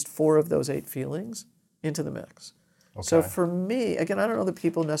putting at least 4 of those 8 feelings into the mix. Okay. So for me, again, I don't know that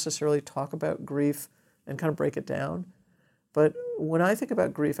people necessarily talk about grief and kind of break it down, but when I think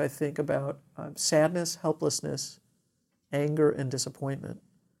about grief, I think about sadness, helplessness, anger, and disappointment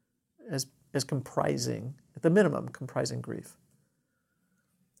as comprising, at the minimum, comprising grief.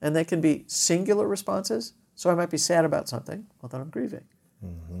 And they can be singular responses. So I might be sad about something. Well, then I'm grieving.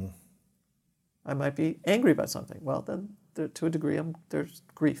 Mm-hmm. I might be angry about something. Well, then to a degree, there's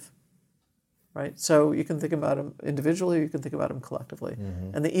grief. Right? So you can think about them individually, you can think about them collectively.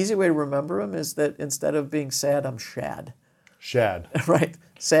 Mm-hmm. And the easy way to remember them is that instead of being sad, I'm shad. Shad. Right.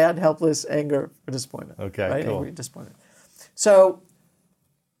 sad, helpless, anger, or disappointment. Okay, right? cool. Angry, disappointed. So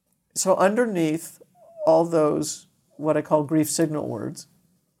underneath all those, what I call grief signal words,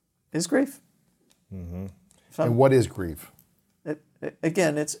 is grief. And what is grief?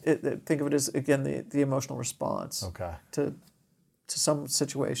 Again, think of it as, again, the emotional response Okay. to some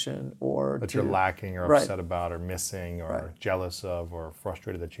situation or That to, you're lacking or Right. upset about or missing or Right. jealous of or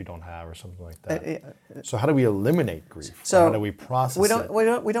frustrated that you don't have or something like that. uh, So how do we eliminate grief? So Or how do we process we don't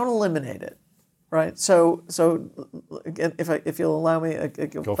it? we don't eliminate it, right? So again, if you'll allow me,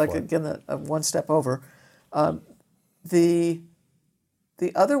 Go for it. again, one step over, the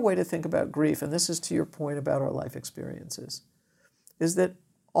other way to think about grief, and this is to your point about our life experiences, is that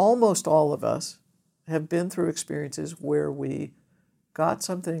almost all of us have been through experiences where we got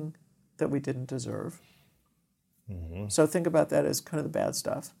something that we didn't deserve. So think about that as kind of the bad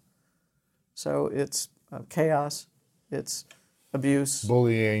stuff. So it's chaos, it's abuse,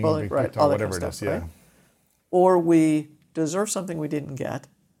 Bullying, bullying, being right, picked all on, that kind whatever of it is, stuff, yeah. right? Or we deserve something we didn't get.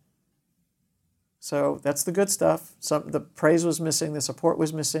 So that's the good stuff. The praise was missing, the support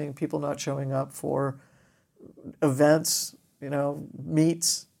was missing, people not showing up for events,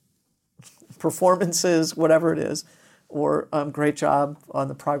 meets, performances, whatever it is, or great job on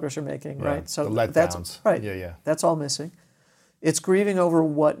the progress you're making, Yeah, right? So the letdowns. that's right. Yeah. That's all missing. It's grieving over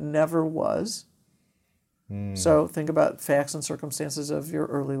what never was. So think about facts and circumstances of your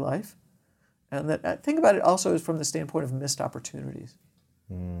early life, and think about it also from the standpoint of missed opportunities.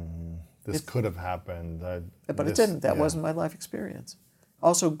 This could have happened. But it didn't. That wasn't my life experience.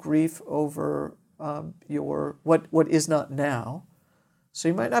 Also, grief over your what is not now. So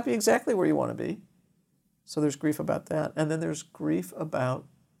you might not be exactly where you want to be. So there's grief about that, and then there's grief about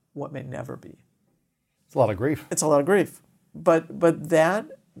what may never be. It's a lot of grief. It's a lot of grief, but that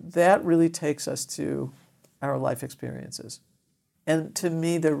really takes us to our life experiences, and to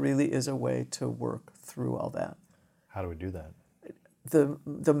me, there really is a way to work through all that. How do we do that?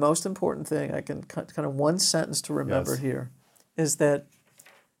 The most important thing I can kind of one sentence to remember Yes. here is that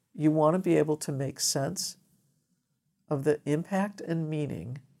you want to be able to make sense of the impact and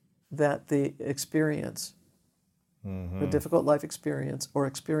meaning that the experience, the difficult life experience or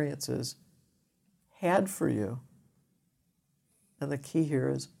experiences had for you. And the key here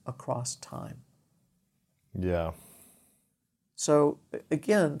is across time. Yeah. So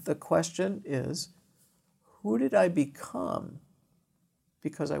again, the question is, who did I become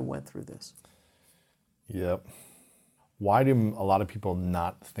because I went through this? Yep. Why do a lot of people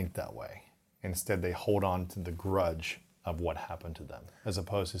not think that way? Instead, they hold on to the grudge of what happened to them, as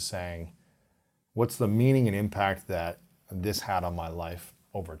opposed to saying, what's the meaning and impact that this had on my life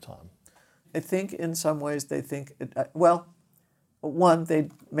over time? I think in some ways they think, one, they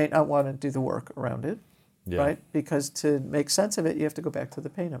may not want to do the work around it, right? Because to make sense of it, you have to go back to the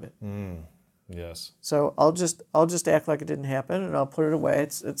pain of it. Yes. So I'll just act like it didn't happen, and I'll put it away.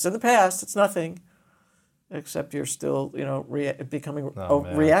 It's in the past. It's nothing, except you're still becoming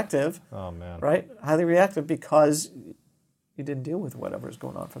reactive. Oh man. Right? Highly reactive because you didn't deal with whatever's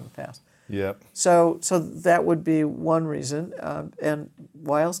going on from the past. Yep. So that would be one reason. And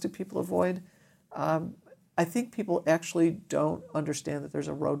why else do people avoid? I think people actually don't understand that there's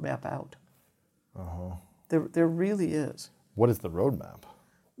a roadmap out. There really is. What is the roadmap?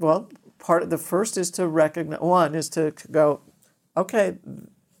 Well, the first is to recognize. One is to go, okay,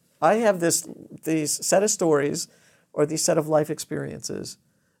 I have these set of stories or these set of life experiences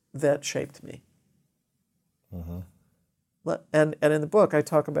that shaped me. And in the book, I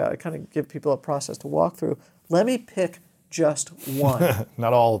kind of give people a process to walk through. Let me pick just one.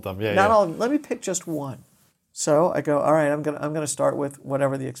 Not all of them. Not all. Let me pick just one. So I go, all right, I'm gonna start with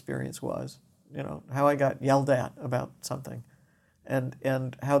whatever the experience was. How I got yelled at about something,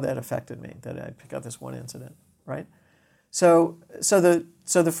 and how that affected me. That I pick out this one incident, right? So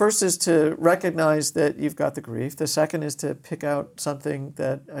the first is to recognize that you've got the grief. The second is to pick out something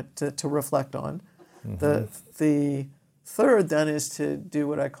that to reflect on. The third then is to do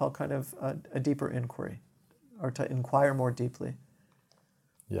what I call kind of a deeper inquiry, or to inquire more deeply.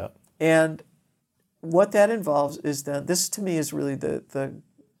 Yeah. And what that involves is that this to me is really the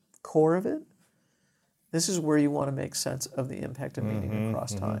core of it. This is where you want to make sense of the impact and meaning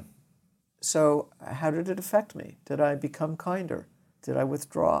across time. So how did it affect me? Did I become kinder? Did I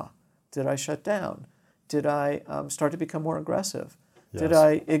withdraw? Did I shut down? Did I start to become more aggressive? Yes. Did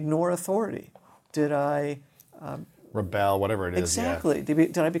I ignore authority? Did I rebel, whatever it is. exactly? Yeah.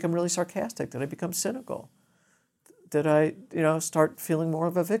 Did I become really sarcastic? Did I become cynical? Did I, start feeling more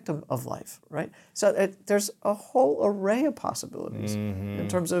of a victim of life? Right. So there's a whole array of possibilities in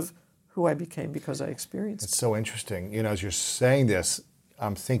terms of who I became because I experienced. It's so interesting. As you're saying this,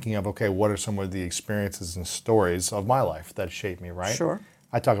 I'm thinking of, okay, what are some of the experiences and stories of my life that shaped me, right? Sure.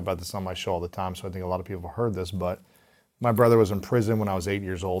 I talk about this on my show all the time, so I think a lot of people have heard this, but my brother was in prison when I was 8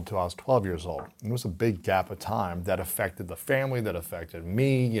 years old till I was 12 years old. And it was a big gap of time that affected the family, that affected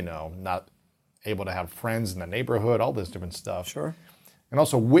me, not able to have friends in the neighborhood, all this different stuff. Sure. And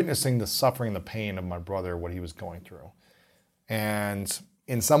also witnessing the suffering and the pain of my brother, what he was going through. And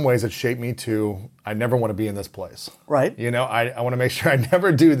in some ways it shaped me to, I never want to be in this place. Right. I want to make sure I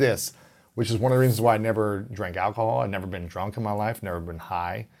never do this, which is one of the reasons why I never drank alcohol. I've never been drunk in my life, never been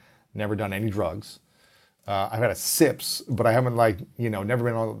high, never done any drugs. I've had sips, but I haven't never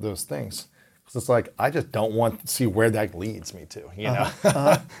been all those things. Because it's like, I just don't want to see where that leads me to,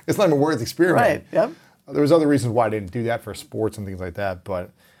 It's not even worth experimenting. Right, yep. There was other reasons why I didn't do that for sports and things like that,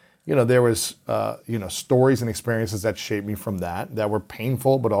 but there was stories and experiences that shaped me from that were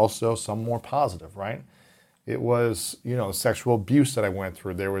painful, but also some more positive, right? It was, sexual abuse that I went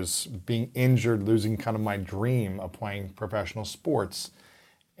through. There was being injured, losing kind of my dream of playing professional sports.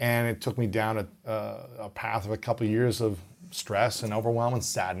 And it took me down a path of a couple of years of stress and overwhelm and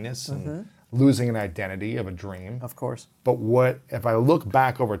sadness and losing an identity of a dream. Of course. But if I look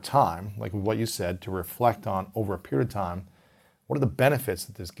back over time, like what you said, to reflect on over a period of time, what are the benefits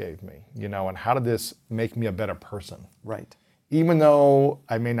that this gave me? And how did this make me a better person? Right. Even though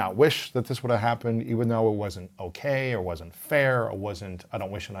I may not wish that this would have happened, even though it wasn't okay or wasn't fair or I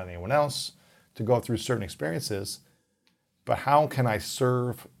don't wish it on anyone else to go through certain experiences, but how can I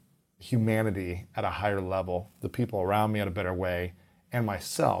serve humanity at a higher level, the people around me at a better way, and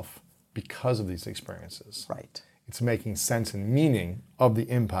myself because of these experiences? Right. It's making sense and meaning of the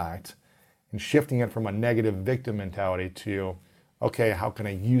impact and shifting it from a negative victim mentality to, okay, how can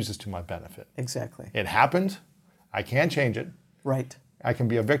I use this to my benefit? Exactly. It happened. I can't change it. Right. I can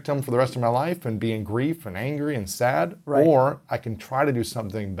be a victim for the rest of my life and be in grief and angry and sad, Right. or I can try to do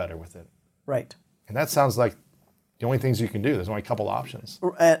something better with it. Right. And that sounds like the only things you can do. There's only a couple options.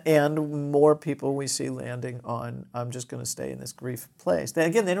 And more people we see landing on, I'm just going to stay in this grief place. They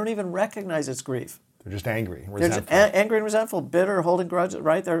don't even recognize it's grief. They're just angry, They're just resentful. angry and resentful, bitter, holding grudges,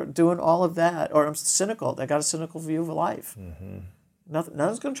 right? They're doing all of that. Or I'm cynical. They got a cynical view of life. Mm-hmm.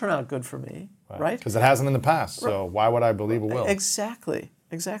 Nothing's going to turn out good for me, right? Because it hasn't in the past, so why would I believe it will? Exactly.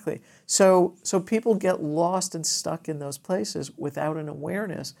 So people get lost and stuck in those places without an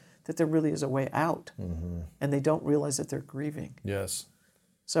awareness that there really is a way out, and they don't realize that they're grieving. Yes.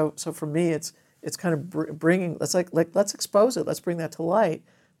 So for me, it's kind of bringing. Let's expose it. Let's bring that to light.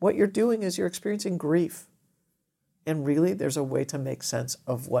 What you're doing is you're experiencing grief, and really, there's a way to make sense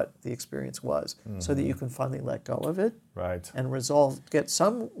of what the experience was, so that you can finally let go of it, Right. and get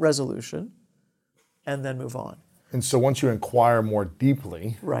some resolution, and then move on. And so once you inquire more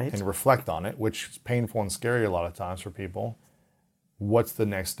deeply Right. and reflect on it, which is painful and scary a lot of times for people, what's the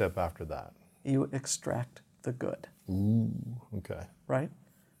next step after that? You extract the good. Ooh, okay. Right?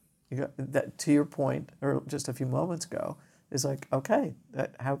 You got that, to your point, or just a few moments ago, is like, okay,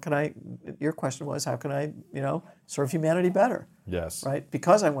 how can I, your question was, how can I, serve humanity better, Yes. right?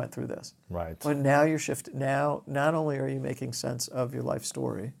 Because I went through this. Right. But now you're shifting, now not only are you making sense of your life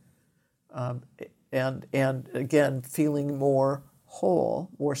story, and again, feeling more whole,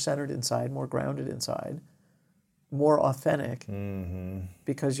 more centered inside, more grounded inside, more authentic,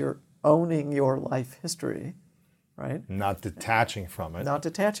 because you're owning your life history, right? Not detaching from it. Not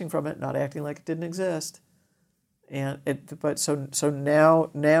detaching from it, not acting like it didn't exist, so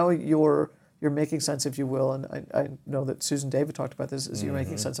now you're making sense, if you will, and I know that Susan David talked about this, is you're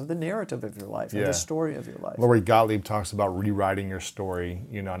making sense of the narrative of your life, and the story of your life. Lori Gottlieb talks about rewriting your story,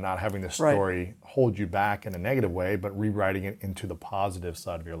 not having the story hold you back in a negative way, but rewriting it into the positive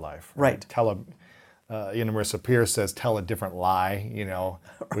side of your life. Right. Marissa Peer says, tell a different lie.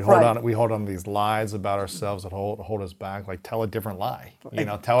 We hold on to these lies about ourselves that hold us back. Like, tell a different lie.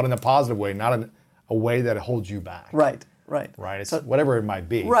 Tell it in a positive way, not in a way that holds you back. Right. Right. It's whatever it might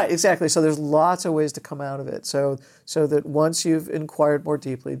be. Right. Exactly. So there's lots of ways to come out of it. So that once you've inquired more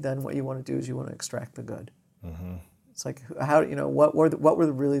deeply, then what you want to do is you want to extract the good. Mm-hmm. It's like, how what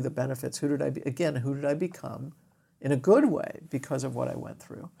were really the benefits? Who did I become, in a good way, because of what I went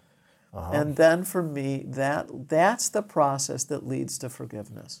through? And then for me, that's the process that leads to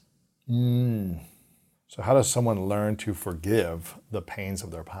forgiveness. So how does someone learn to forgive the pains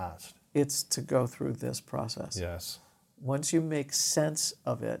of their past? It's to go through this process. Yes. Once you make sense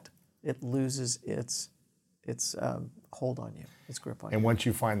of it, it loses its hold on you, its grip on you. And once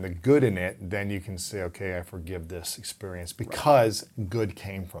you find the good in it, then you can say, okay, I forgive this experience because good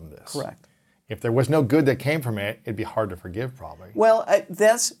came from this. Correct. If there was no good that came from it, it'd be hard to forgive, probably. Well,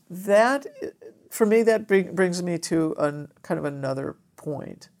 that for me, that brings me to kind of another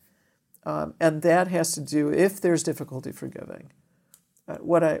point. And that has to do, if there's difficulty forgiving,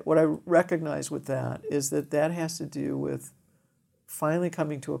 what I recognize with that is that has to do with finally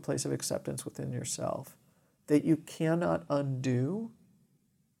coming to a place of acceptance within yourself, that you cannot undo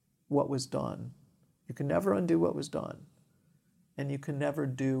what was done. You can never undo what was done, and you can never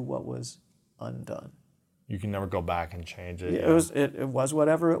do what was undone. You can never go back and change it. It was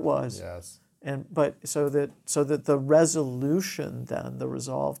whatever it was. Yes. But so that the resolution, then the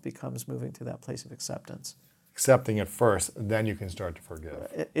resolve, becomes moving to that place of acceptance. Accepting it first, then you can start to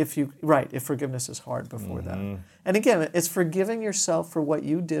forgive. If forgiveness is hard before that. And again, it's forgiving yourself for what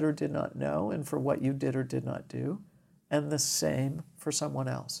you did or did not know, and for what you did or did not do, and the same for someone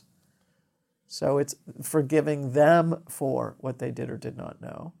else. So it's forgiving them for what they did or did not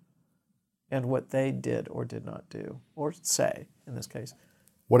know, and what they did or did not do, or say, in this case.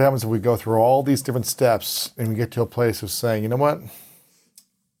 What happens if we go through all these different steps and we get to a place of saying, you know what?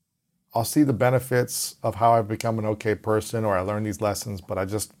 I'll see the benefits of how I've become an okay person, or I learned these lessons, but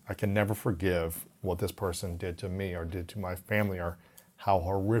I can never forgive what this person did to me or did to my family, or how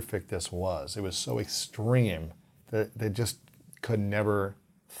horrific this was. It was so extreme that they just could never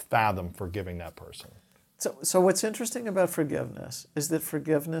fathom forgiving that person. So what's interesting about forgiveness is that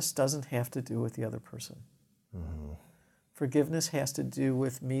forgiveness doesn't have to do with the other person. Mm-hmm. Forgiveness has to do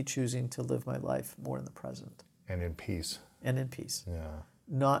with me choosing to live my life more in the present. And in peace. Yeah.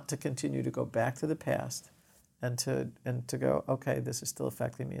 Not to continue to go back to the past and to go, okay, this is still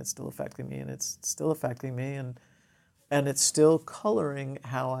affecting me, it's still affecting me, and it's still affecting me, and it's still coloring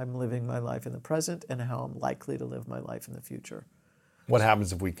how I'm living my life in the present and how I'm likely to live my life in the future. What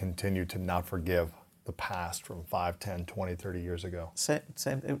happens if we continue to not forgive the past from 5, 10, 20, 30 years ago? Same.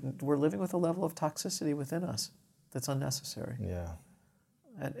 We're living with a level of toxicity within us that's unnecessary. Yeah.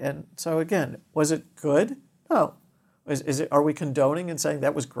 And so again, was it good? No. Are we condoning and saying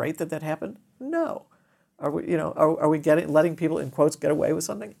that was great that happened? No. Are we letting people, in quotes, get away with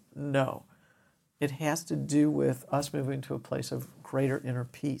something? No. It has to do with us moving to a place of greater inner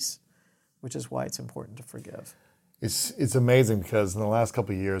peace, which is why it's important to forgive. It's amazing, because in the last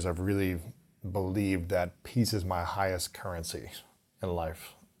couple of years I've really believed that peace is my highest currency in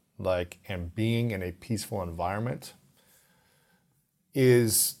life. And being in a peaceful environment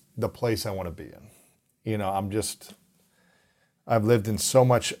is the place I want to be in. I've lived in so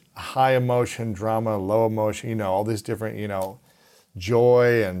much high emotion, drama, low emotion, all these different,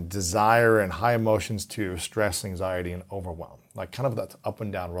 joy and desire and high emotions to stress, anxiety, and overwhelm. Kind of that up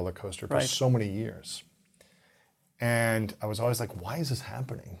and down roller coaster for so many years. And I was always like, why is this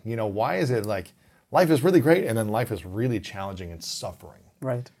happening? Why is it like life is really great and then life is really challenging and suffering?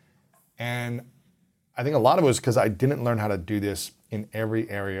 Right. And I think a lot of it was because I didn't learn how to do this in every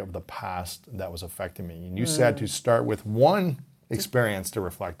area of the past that was affecting me. And you said to start with one experience to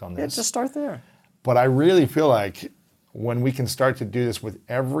reflect on this. Yeah, just start there. But I really feel like when we can start to do this with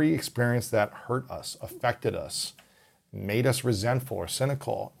every experience that hurt us, affected us, made us resentful or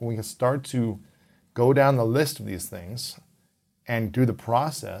cynical, we can start to go down the list of these things and do the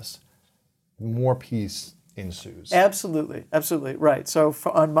process, more peace ensues. Absolutely, right. So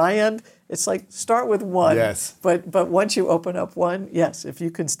on my end, it's like start with one. Yes. But once you open up one, yes, if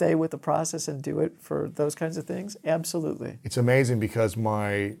you can stay with the process and do it for those kinds of things, absolutely. It's amazing because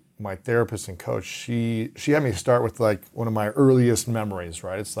my therapist and coach, she had me start with one of my earliest memories,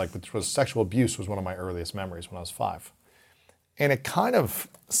 right? It's which was sexual abuse was one of my earliest memories when I was 5. And it kind of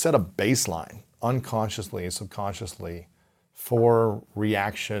set a baseline unconsciously and subconsciously for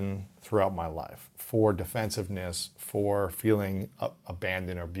reaction throughout my life, for defensiveness, for feeling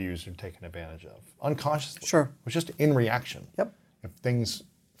abandoned or abused or taken advantage of. Unconsciously. Sure. It was just in reaction. Yep. If things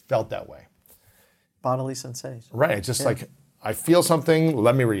felt that way. Bodily sensation. Right. It's just I feel something,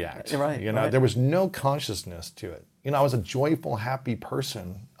 let me react. Right. There was no consciousness to it. I was a joyful, happy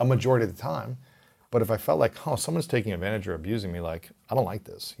person a majority of the time. But if I felt like, someone's taking advantage or abusing me, I don't like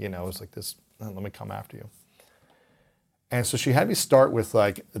this. It was like this, let me come after you. And so she had me start with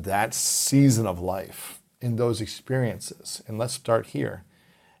that season of life in those experiences. And let's start here.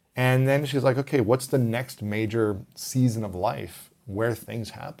 And then she's like, okay, what's the next major season of life where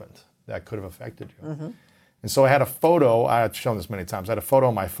things happened that could have affected you? Mm-hmm. And so I had a photo, I've shown this many times, I had a photo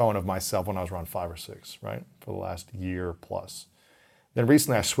on my phone of myself when I was around 5 or 6, right? For the last year plus. Then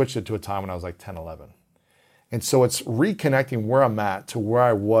recently I switched it to a time when I was 10, 11. And so it's reconnecting where I'm at to where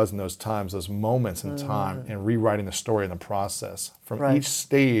I was in those times, those moments in time, and rewriting the story in the process from each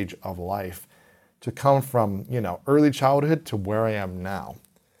stage of life to come from, early childhood to where I am now.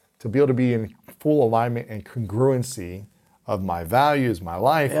 To be able to be in full alignment and congruency of my values, my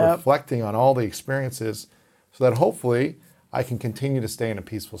life, reflecting on all the experiences so that hopefully I can continue to stay in a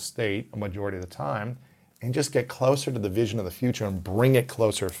peaceful state a majority of the time and just get closer to the vision of the future and bring it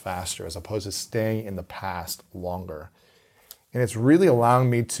closer faster as opposed to staying in the past longer. And it's really allowing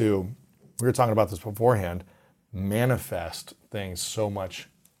me to, we were talking about this beforehand, manifest things so much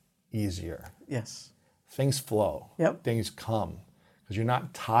easier. Yes. Things flow. Yep. Things come. Because you're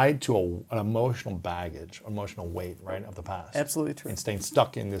not tied to an emotional baggage, emotional weight, right, of the past. Absolutely true. And staying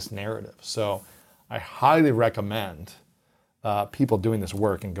stuck in this narrative. So I highly recommend people doing this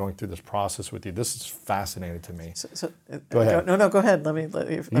work and going through this process with you. This is fascinating to me. Go ahead. No, go ahead. Let me.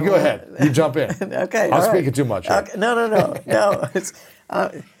 You go ahead. You jump in. Okay. I'm speaking too much. Okay. No. It's,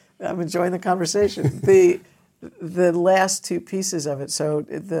 I'm enjoying the conversation. The last two pieces of it. So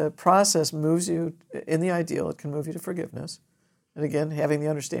the process moves you, in the ideal, it can move you to forgiveness. And again, having the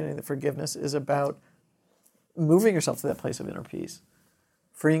understanding that forgiveness is about moving yourself to that place of inner peace,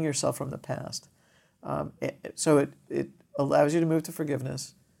 freeing yourself from the past. So it allows you to move to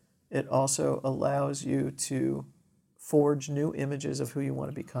forgiveness. It also allows you to forge new images of who you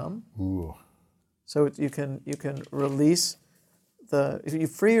want to become. Ooh. So you can release you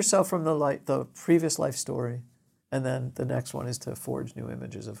free yourself from the previous life story, and then the next one is to forge new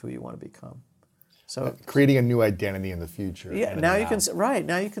images of who you want to become. So creating a new identity in the future. Yeah, now you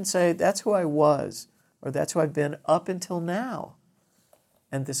can say that's who I was, or that's who I've been up until now,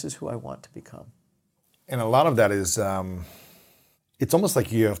 and this is who I want to become. And a lot of that is, it's almost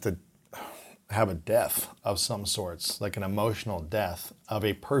like you have to have a death of some sorts, like an emotional death of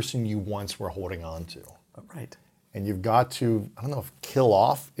a person you once were holding on to. Right. And you've got to, I don't know if kill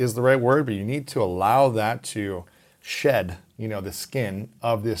off is the right word, but you need to allow that to shed, the skin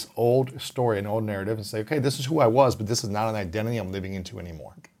of this old story, an old narrative, and say, okay, this is who I was, but this is not an identity I'm living into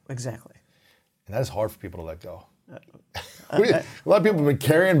anymore. Exactly. And that is hard for people to let go. A lot of people have been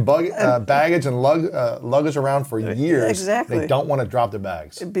carrying baggage and luggage around for years. Exactly. They don't want to drop their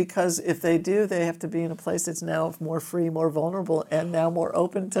bags. Because if they do, they have to be in a place that's now more free, more vulnerable, and now more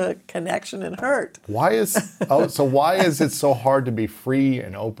open to connection and hurt. Why is it so hard to be free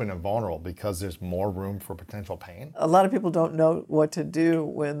and open and vulnerable? Because there's more room for potential pain? A lot of people don't know what to do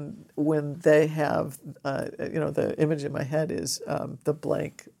when they have, the image in my head is the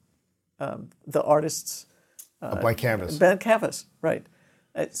blank, the artist's. A blank canvas. Blank canvas, right.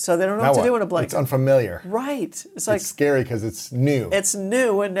 So they don't know what to do in a blank. It's unfamiliar. Right. It's scary because it's new. It's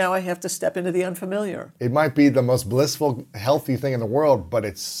new, and now I have to step into the unfamiliar. It might be the most blissful, healthy thing in the world, but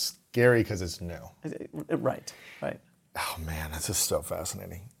it's scary because it's new. Right. Oh man, this is so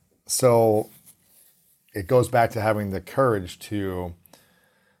fascinating. So it goes back to having the courage to,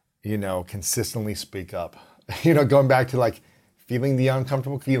 consistently speak up. Going back to feeling the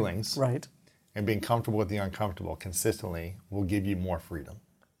uncomfortable feelings. Right. And being comfortable with the uncomfortable consistently will give you more freedom.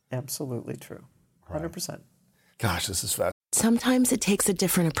 Absolutely true. 100%. Gosh, this is fast. Sometimes it takes a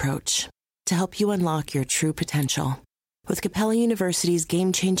different approach to help you unlock your true potential. With Capella University's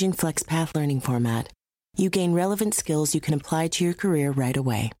game-changing FlexPath learning format, you gain relevant skills you can apply to your career right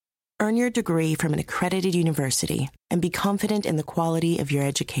away. Earn your degree from an accredited university and be confident in the quality of your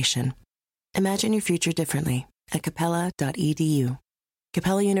education. Imagine your future differently at capella.edu.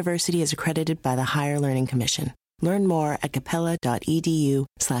 Capella University is accredited by the Higher Learning Commission. Learn more at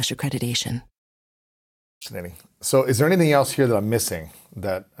capella.edu/accreditation. Fascinating. So is there anything else here that I'm missing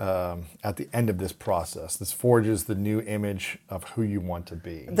that at the end of this process, this forges the new image of who you want to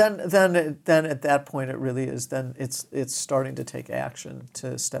be? Then at that point it really is, then it's starting to take action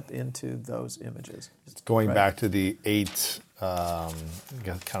to step into those images. It's going back to the 8 kind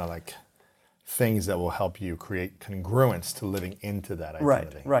of like things that will help you create congruence to living into that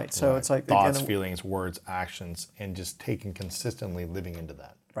identity. Right. So it's like thoughts, feelings, words, actions, and just taking consistently living into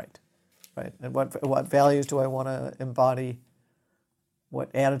that. Right. And what values do I want to embody?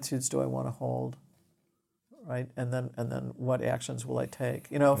 What attitudes do I want to hold? Right. And then what actions will I take?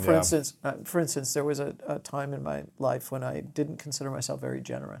 For instance, there was a time in my life when I didn't consider myself very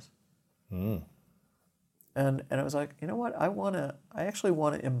generous. And I was like, you know what? I actually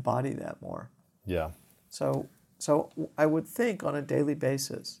want to embody that more. Yeah. So I would think on a daily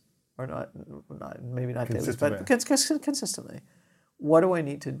basis, or maybe not daily, but consistently, what do I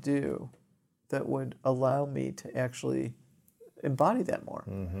need to do that would allow me to actually embody that more?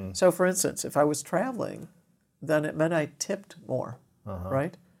 Mm-hmm. So, for instance, if I was traveling, then it meant I tipped more,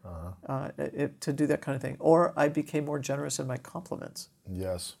 right? To do that kind of thing. Or I became more generous in my compliments.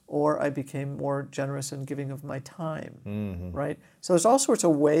 Yes. Or I became more generous in giving of my time, right? So there's all sorts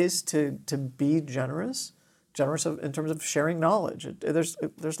of ways to be generous in terms of sharing knowledge.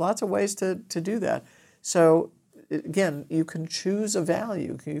 There's lots of ways to do that. So again, you can choose a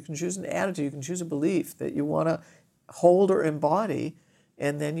value, you can choose an attitude, you can choose a belief that you want to hold or embody,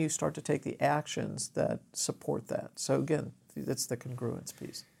 and then you start to take the actions that support that. So again, that's the congruence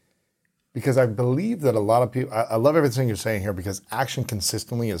piece. Because I believe that a lot of people, I love everything you're saying here, because action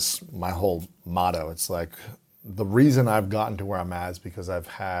consistently is my whole motto. It's like the reason I've gotten to where I'm at is because I've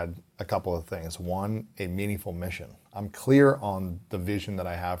had a couple of things. One, a meaningful mission. I'm clear on the vision that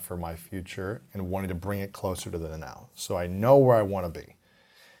I have for my future and wanting to bring it closer to the now. So I know where I want to be.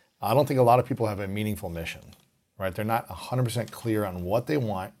 I don't think a lot of people have a meaningful mission, right? They're not 100% clear on what they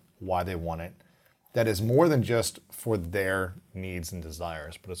want, why they want it. That is more than just for their needs and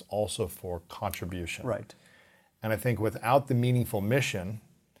desires, but it's also for contribution. Right. And I think without the meaningful mission,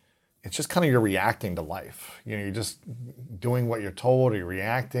 it's just kind of you're reacting to life. You know, you're just doing what you're told, or you're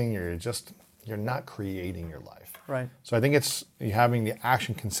reacting, you're not creating your life. Right. So I think it's having the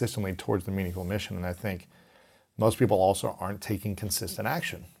action consistently towards the meaningful mission. And I think most people also aren't taking consistent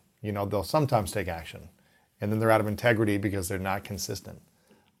action. You know, they'll sometimes take action and then they're out of integrity because they're not consistent.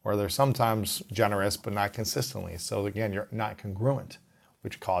 Or they're sometimes generous, but not consistently. So again, you're not congruent,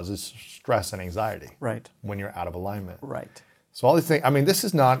 which causes stress and anxiety. Right. When you're out of alignment. Right. So all these things, I mean, this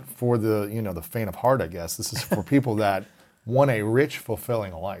is not for the, the faint of heart, I guess. This is for people that want a rich,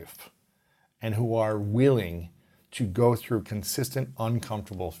 fulfilling life and who are willing to go through consistent,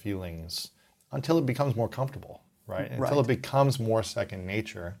 uncomfortable feelings until it becomes more comfortable, right? Until it becomes more second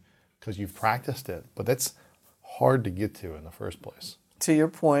nature because you've practiced it. But that's hard to get to in the first place. To your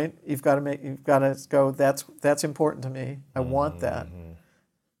point, you've got to go, that's important to me. I want that.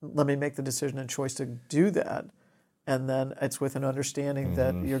 Let me make the decision and choice to do that. And then it's with an understanding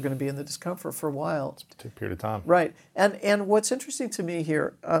that you're going to be in the discomfort for a while. It's a period of time. Right. And what's interesting to me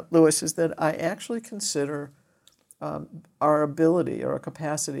here, Lewis, is that I actually consider our ability or our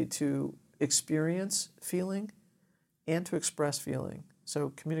capacity to experience feeling and to express feeling,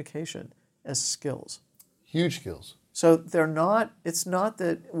 so communication, as skills. Huge skills. So it's not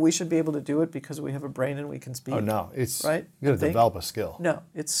that we should be able to do it because we have a brain and we can speak. Oh, no. It's right? You got to develop a skill. No,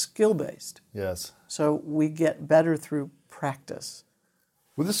 it's skill-based. Yes. So we get better through practice.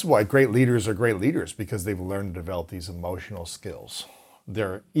 Well, this is why great leaders are great leaders, because they've learned to develop these emotional skills.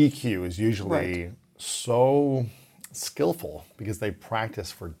 Their EQ is usually so skillful because they practice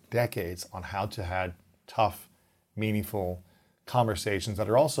for decades on how to have tough, meaningful conversations that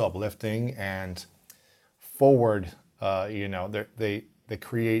are also uplifting and forward. They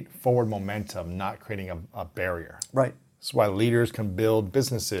create forward momentum, not creating a barrier. Right. That's why leaders can build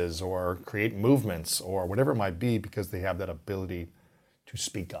businesses or create movements or whatever it might be, because they have that ability to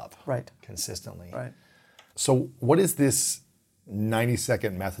speak up consistently. Right. So what is this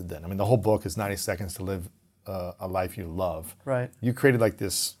 90-second method then? I mean, the whole book is 90 seconds to live a life you love. Right. You created like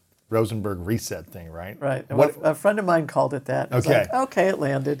this Rosenberg reset thing, right? Right. A friend of mine called it that. Okay. Okay, it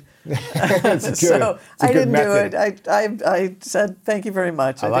landed. It's good. So it's a I good didn't method. do it. I said, thank you very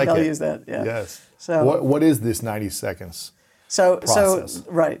much. I like think I'll it. use that. Yeah. Yes. So what is this 90 seconds? Process.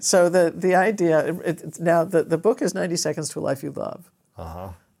 Right. So the idea, now the book is 90 Seconds to a Life You Love.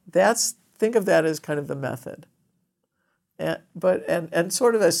 Think of that as kind of the method. And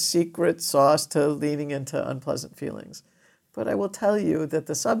sort of a secret sauce to leaning into unpleasant feelings. But I will tell you that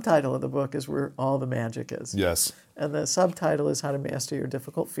the subtitle of the book is where all the magic is. Yes. And the subtitle is How to Master Your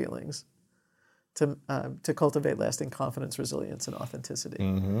Difficult Feelings to Cultivate Lasting Confidence, Resilience, and Authenticity.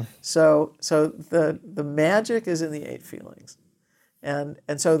 Mm-hmm. So the magic is in the 8 feelings.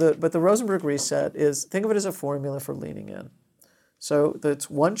 But the Rosenberg Reset is, think of it as a formula for leaning in. So it's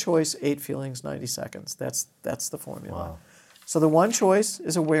 1 choice, 8 feelings, 90 seconds. That's the formula. Wow. So the 1 choice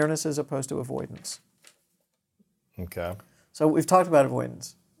is awareness as opposed to avoidance. Okay. So we've talked about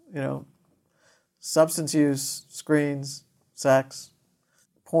avoidance. Substance use, screens, sex,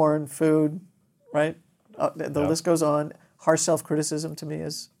 porn, food, right? The list goes on. Harsh self-criticism to me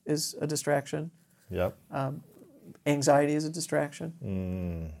is a distraction. Yep. Anxiety is a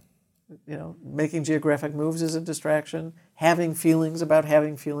distraction. Making geographic moves is a distraction. Having feelings about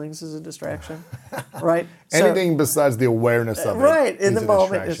having feelings is a distraction, right? Anything besides the awareness of it. Right, in is the a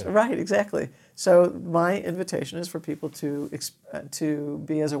moment. distraction. Right, exactly. So my invitation is for people to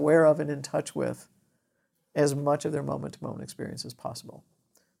be as aware of and in touch with as much of their moment-to-moment experience as possible.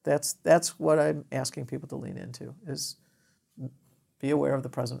 That's what I'm asking people to lean into, is be aware of the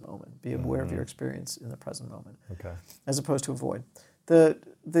present moment. Be aware of your experience in the present moment. Okay. As opposed to avoid. The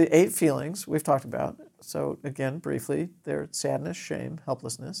 8 feelings we've talked about, so again, briefly, they're sadness, shame,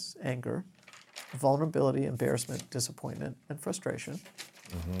 helplessness, anger, vulnerability, embarrassment, disappointment, and frustration.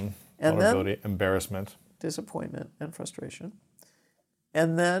 Mm-hmm. And vulnerability, then embarrassment. Disappointment and frustration.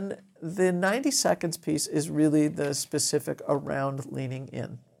 And then the 90 seconds piece is really the specific around leaning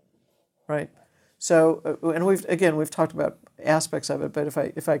in, right? So, and we've talked about aspects of it, but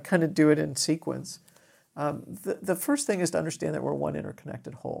if I kind of do it in sequence, the first thing is to understand that we're one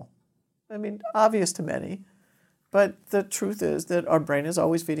interconnected whole. I mean, obvious to many, but the truth is that our brain is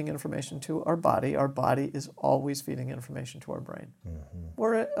always feeding information to our body. Our body is always feeding information to our brain. Mm-hmm.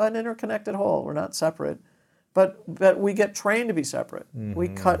 We're an interconnected whole. We're not separate, but we get trained to be separate. Mm-hmm. We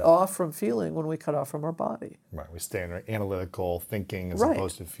cut off from feeling when we cut off from our body. Right. We stay in our analytical thinking as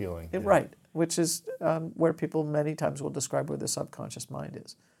opposed to feeling. Right. Which is where people many times will describe where the subconscious mind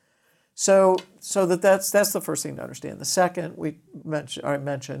is. So that's the first thing to understand. The second I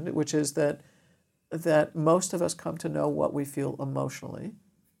mentioned, which is that most of us come to know what we feel emotionally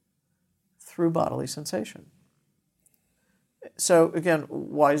through bodily sensation. So again,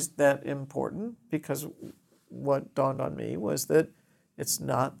 why is that important? Because what dawned on me was that it's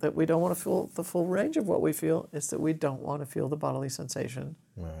not that we don't want to feel the full range of what we feel, it's that we don't want to feel the bodily sensation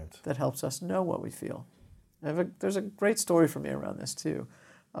that helps us know what we feel. There's a great story for me around this too,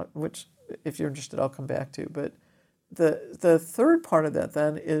 which if you're interested, I'll come back to. But the third part of that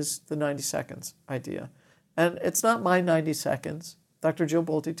then is the 90 seconds idea. And it's not my 90 seconds. Dr. Jill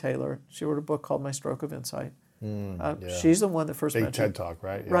Bolte Taylor, she wrote a book called My Stroke of Insight. She's the one that first Big mentioned. TED Talk,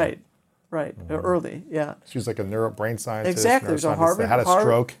 right? Yeah. Right. Mm-hmm. Early, yeah. She was like a brain scientist. Exactly. There's a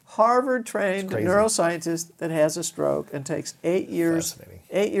stroke. Harvard-trained neuroscientist that has a stroke and takes 8 years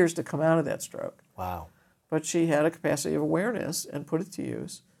to come out of that stroke. Wow. But she had a capacity of awareness and put it to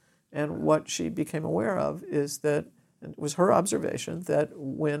use. And what she became aware of is that, it was her observation, that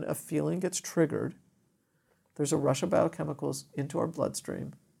when a feeling gets triggered, there's a rush of biochemicals into our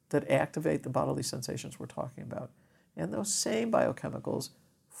bloodstream that activate the bodily sensations we're talking about. And those same biochemicals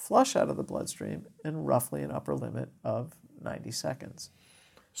flush out of the bloodstream in roughly an upper limit of 90 seconds.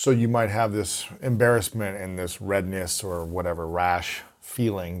 So you might have this embarrassment and this redness or whatever rash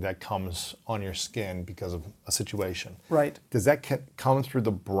feeling that comes on your skin because of a situation. Right. Does that come through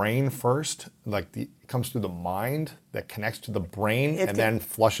the brain first? It comes through the mind that connects to the brain then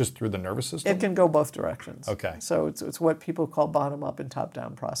flushes through the nervous system? It can go both directions. Okay. So it's what people call bottom-up and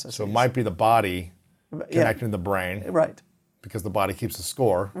top-down processes. So it might be the body connecting to the brain. Right. Because the body keeps the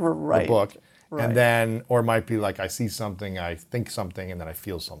score, right. the book. Right. And then, or it might be like I see something, I think something, and then I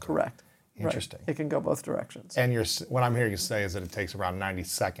feel something. Correct. Interesting. Right. It can go both directions. And what I'm hearing you say is that it takes around 90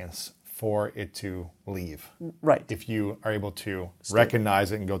 seconds for it to leave. Right. If you are able to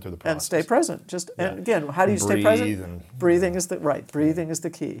recognize it and go through the process. And stay present. And again, how do you stay present? Breathing is the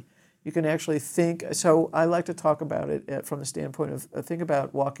key. You can actually think. So I like to talk about it from the standpoint of think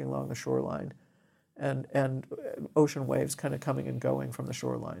about walking along the shoreline and ocean waves kind of coming and going from the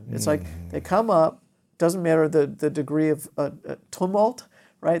shoreline. It's like they come up, doesn't matter the degree of tumult,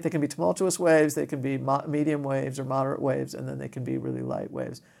 right? They can be tumultuous waves, they can be medium waves or moderate waves, and then they can be really light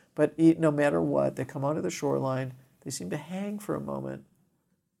waves. But no matter what, they come onto the shoreline, they seem to hang for a moment,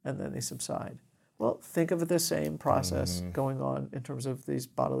 and then they subside. Well, think of the same process going on in terms of these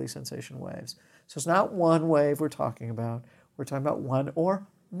bodily sensation waves. So it's not one wave we're talking about one or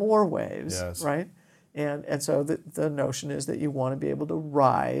more waves, right? And so the notion is that you want to be able to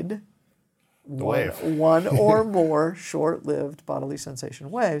ride one or more short-lived bodily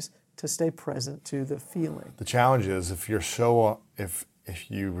sensation waves to stay present to the feeling. The challenge is if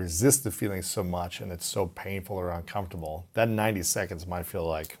you resist the feeling so much and it's so painful or uncomfortable, that 90 seconds might feel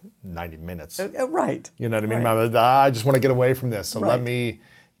like 90 minutes. Right. You know what I mean? Right. I just want to get away from this. So let me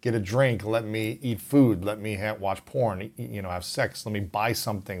get a drink. Let me eat food. Let me watch porn. Have sex. Let me buy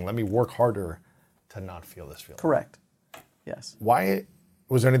something. Let me work harder to not feel this feeling. Correct. Yes. Why?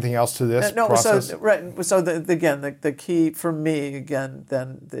 Was there anything else to this process? So the key for me again,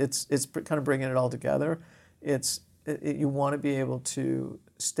 then it's kind of bringing it all together. You want to be able to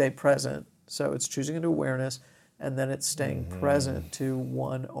stay present. So it's choosing into awareness, and then it's staying present to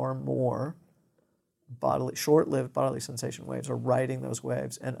one or more short-lived bodily sensation waves, or riding those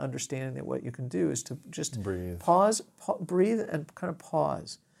waves, and understanding that what you can do is to just breathe, breathe, and kind of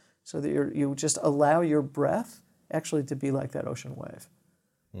pause, so that you just allow your breath actually to be like that ocean wave.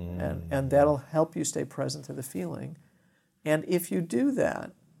 And that'll help you stay present to the feeling. And if you do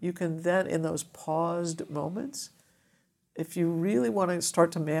that, you can then, in those paused moments, if you really want to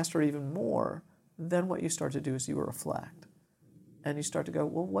start to master even more, then what you start to do is you reflect. And you start to go,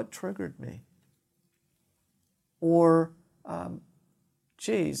 well, what triggered me? Or,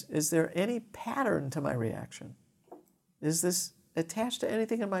 is there any pattern to my reaction? Is this attached to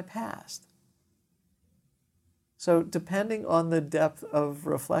anything in my past? So depending on the depth of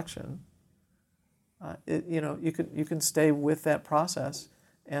reflection, you can stay with that process,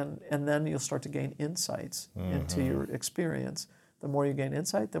 and then you'll start to gain insights into your experience the more you gain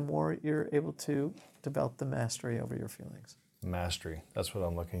insight, the more you're able to develop the mastery over your feelings. Mastery, that's what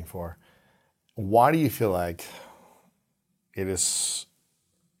I'm looking for. Why do you feel like it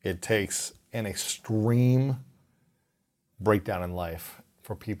takes an extreme breakdown in life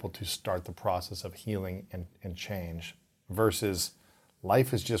for people to start the process of healing and change versus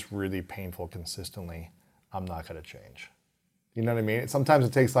life is just really painful consistently, I'm not going to change? You know what I mean? Sometimes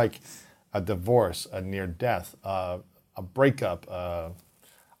it takes like a divorce, a near death, a breakup, a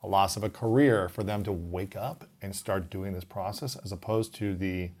loss of a career for them to wake up and start doing this process, as opposed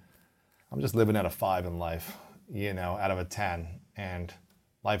to I'm just living at a 5 in life, out of a 10, and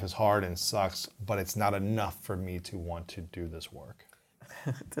life is hard and sucks, but it's not enough for me to want to do this work.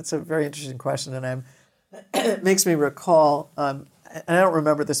 That's a very interesting question, and it makes me recall, and I don't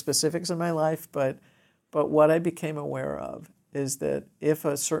remember the specifics of my life, but what I became aware of is that if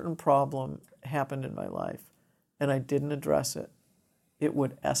a certain problem happened in my life and I didn't address it, it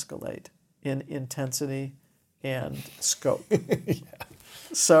would escalate in intensity and scope. Yeah.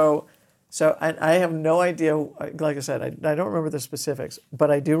 So I have no idea, like I said, I don't remember the specifics,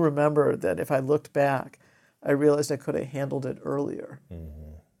 but I do remember that if I looked back, I realized I could have handled it earlier.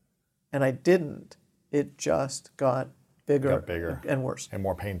 Mm-hmm. And I didn't. It just got bigger and worse. And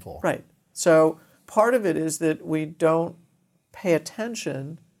more painful. Right. So part of it is that we don't pay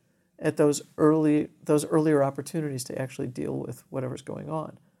attention at those earlier opportunities to actually deal with whatever's going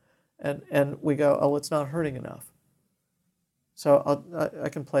on. And we go, oh, it's not hurting enough. So I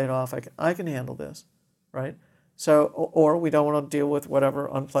can play it off. I can handle this, right? So, or we don't want to deal with whatever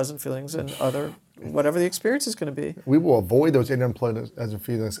unpleasant feelings and whatever the experience is going to be. We will avoid those unpleasant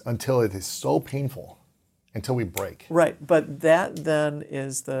feelings until it is so painful, until we break. Right, but that then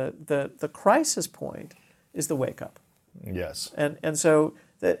is the crisis point, is the wake up. Yes. And so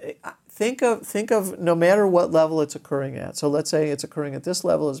think of no matter what level it's occurring at. So let's say it's occurring at this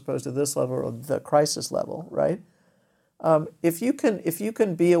level as opposed to this level, or the crisis level, right? If you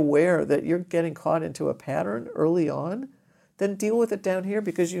can be aware that you're getting caught into a pattern early on, then deal with it down here,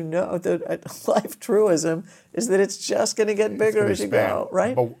 because you know that life truism is that it's just going to get bigger as you go,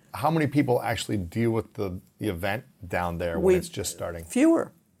 right? But how many people actually deal with the event down there when it's just starting?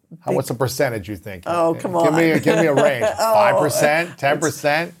 Fewer. What's the percentage you think? Oh, come on. Give me a range. 5%,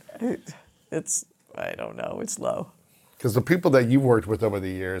 10%? I don't know. It's low. Because the people that you've worked with over the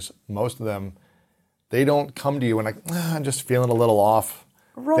years, most of them, they don't come to you when I'm just feeling a little off.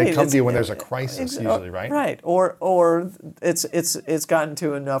 Right. They come to you when there's a crisis, usually, right? Right. Or it's gotten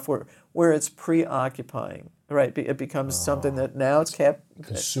to enough where it's preoccupying, right? It becomes something that now it's kept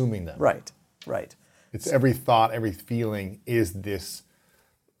consuming them. Right. It's every thought, every feeling is this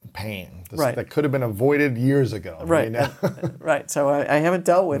pain right. that could have been avoided years ago. Right. Right. So I haven't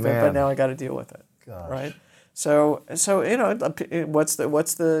dealt with it, but now I got to deal with it. Gosh. Right. So what's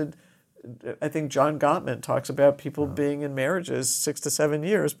the I think John Gottman talks about people being in marriages 6 to 7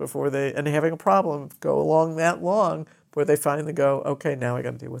 years before and having a problem go along that long where they finally go, okay, now I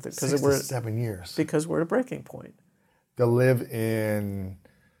got to deal with it. 6 to 7 years. Because we're at a breaking point. They'll live in,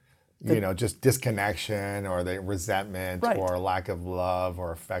 just disconnection or the resentment right. or lack of love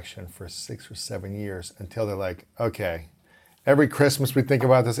or affection for 6 or 7 years until they're like, okay, every Christmas we think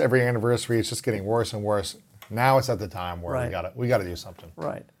about this, every anniversary, it's just getting worse and worse. Now it's at the time where right. we got to do something.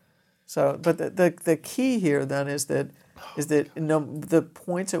 Right. So, but the key here then is that the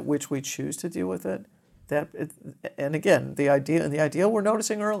points at which we choose to deal with it, and again, the ideal we're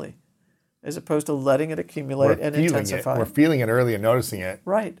noticing early, as opposed to letting it accumulate and intensify. We're feeling it early and noticing it,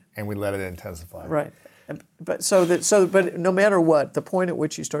 right? And we let it intensify, right? But but no matter what, the point at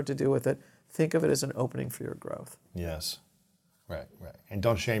which you start to deal with it, think of it as an opening for your growth. Yes. Right. And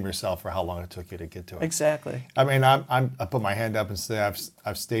don't shame yourself for how long it took you to get to it. Exactly. I mean, I put my hand up and say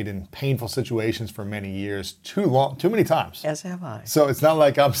I've stayed in painful situations for many years, too many times. As have I. So it's not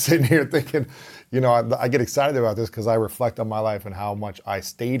like I'm sitting here thinking, I get excited about this because I reflect on my life and how much I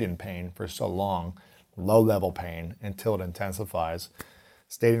stayed in pain for so long, low-level pain, until it intensifies.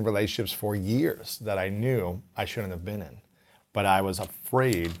 Stayed in relationships for years that I knew I shouldn't have been in, but I was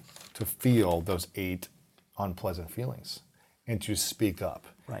afraid to feel those 8 unpleasant feelings and to speak up.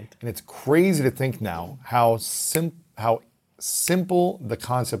 Right. And it's crazy to think now how simple the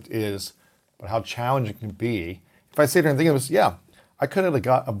concept is, but how challenging it can be. If I sit here and think of this, I could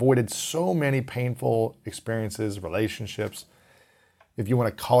have avoided so many painful experiences, relationships. If you want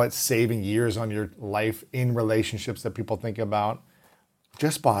to call it saving years on your life in relationships that people think about,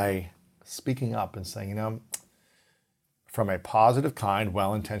 just by speaking up and saying, from a positive, kind,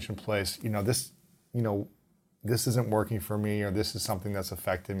 well-intentioned place, this isn't working for me, or this is something that's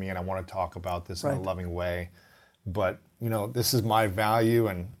affected me and I want to talk about this in a loving way. But this is my value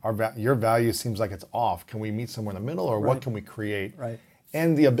and your value seems like it's off. Can we meet somewhere in the middle, or what can we create? Right.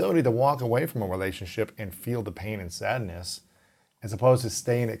 And the ability to walk away from a relationship and feel the pain and sadness, as opposed to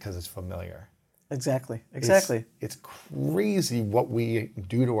stay in it because it's familiar. Exactly. It's crazy what we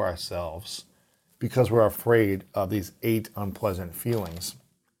do to ourselves because we're afraid of these 8 unpleasant feelings.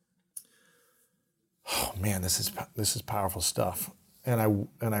 Oh man, this is powerful stuff. And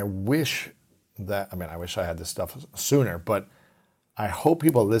I wish I wish I had this stuff sooner, but I hope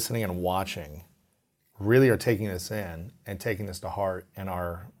people listening and watching really are taking this in and taking this to heart and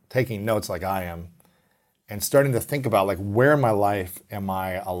are taking notes like I am and starting to think about, like, where in my life am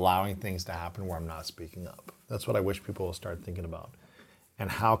I allowing things to happen where I'm not speaking up? That's what I wish people will start thinking about. And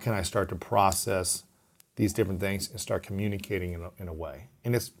how can I start to process these different things and start communicating in a way?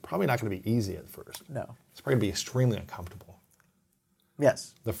 And it's probably not going to be easy at first. No. It's probably going to be extremely uncomfortable.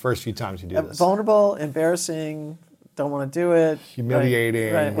 Yes. The first few times you do this. Vulnerable, embarrassing, don't want to do it.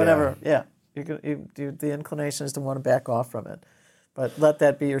 Humiliating. Right, whatever. Yeah. The inclination is to want to back off from it. But let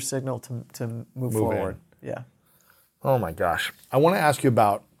that be your signal to move forward. Yeah. Oh my gosh. I want to ask you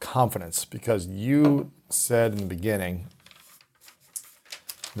about confidence, because you said in the beginning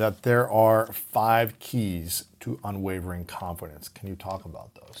that there are 5 keys to unwavering confidence. Can you talk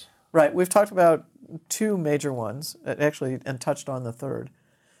about those? Right. We've talked about 2 major ones, actually, and touched on the third.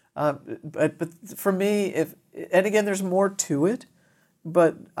 But for me, and again, there's more to it,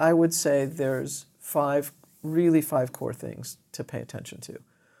 but I would say there's 5 core things to pay attention to.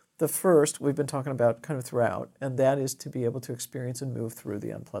 The first, we've been talking about kind of throughout, and that is to be able to experience and move through the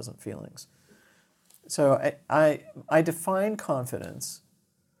unpleasant feelings. So I define confidence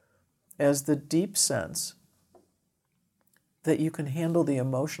as the deep sense that you can handle the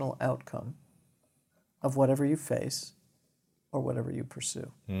emotional outcome of whatever you face or whatever you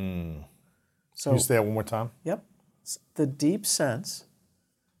pursue. So, Can you say that one more time? Yep. The deep sense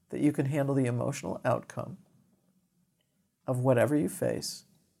that you can handle the emotional outcome of whatever you face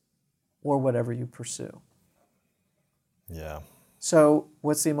or whatever you pursue. Yeah. So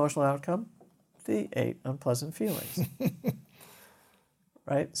what's the emotional outcome? The 8 unpleasant feelings.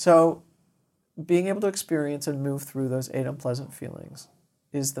 Right? So being able to experience and move through those 8 unpleasant feelings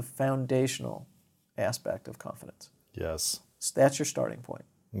is the foundational aspect of confidence. Yes. So that's your starting point.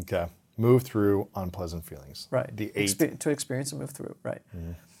 Okay. Move through unpleasant feelings. Right. The 8. To experience and move through. Right.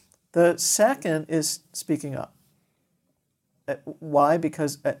 The second is speaking up. Why?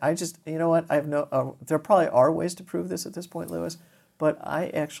 Because I just, you know what, I have there probably are ways to prove this at this point, Lewis, but I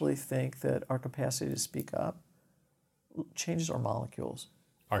actually think that our capacity to speak up changes our molecules.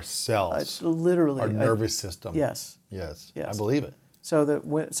 Our cells. Literally. Our nervous system. Yes. Yes. Yes. I believe it. So that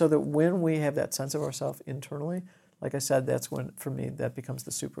when we have that sense of ourselves internally, like I said, that's when, for me, that becomes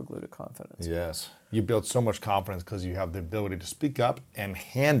the super glue to confidence. Yes. You build so much confidence because you have the ability to speak up and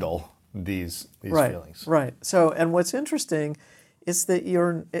handle these feelings. Right. So, and what's interesting is that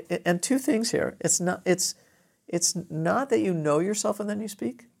and 2 things here. It's not that you know yourself and then you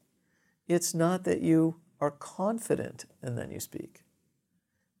speak. It's not that you are confident and then you speak.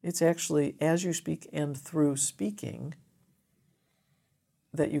 It's actually as you speak and through speaking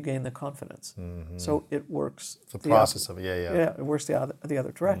that you gain the confidence. Mm-hmm. So it works. It's a process of it. Yeah, it works the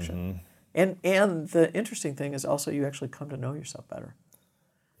other direction. Mm-hmm. And the interesting thing is also you actually come to know yourself better.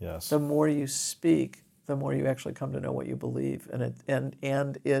 Yes. The more you speak, the more you actually come to know what you believe, and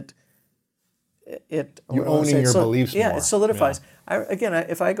it you're owning your beliefs more. Yeah, it solidifies. Yeah.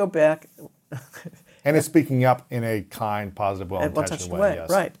 If I go back, and it's speaking up in a kind, positive, well-intentioned way.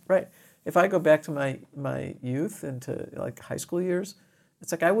 Yes. Right. If I go back to my youth into like high school years,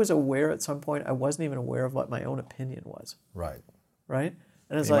 it's like I was aware at some point I wasn't even aware of what my own opinion was. Right. Right.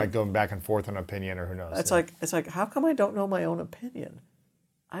 And it's you like might go back and forth on opinion, or who knows. It's like how come I don't know my own opinion?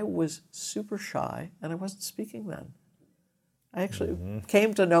 I was super shy and I wasn't speaking then. I actually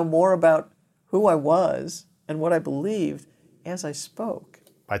came to know more about who I was and what I believed as I spoke.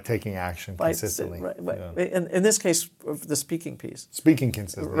 By taking action consistently. Right. Yeah. In this case, the speaking piece. Speaking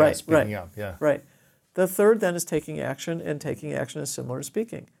consistently. Right. Speaking up. Yeah. Right. The third then is taking action, and taking action is similar to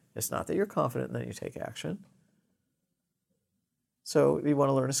speaking. It's not that you're confident and then you take action. So you want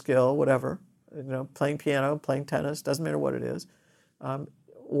to learn a skill, whatever, playing piano, playing tennis, doesn't matter what it is.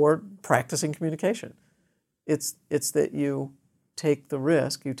 Or practicing communication. It's that you take the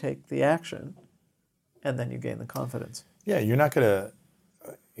risk, you take the action, and then you gain the confidence. Yeah, you're not going to,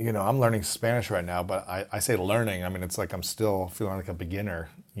 I'm learning Spanish right now, but I say learning. I mean, it's like I'm still feeling like a beginner,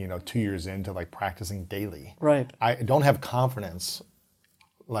 2 years into like practicing daily. Right. I don't have confidence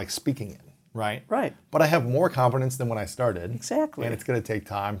like speaking it, right? Right. But I have more confidence than when I started. Exactly. And it's going to take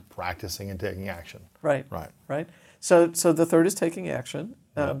time practicing and taking action. Right. Right. Right. So the third is taking action,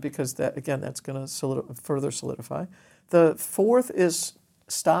 because that, again, that's going to further solidify. The fourth is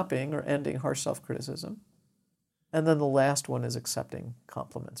stopping or ending harsh self-criticism. And then the last one is accepting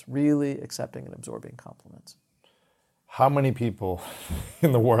compliments, really accepting and absorbing compliments. How many people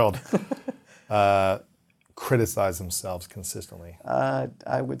in the world criticize themselves consistently?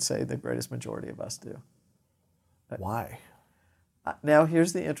 I would say the greatest majority of us do. Why? Now,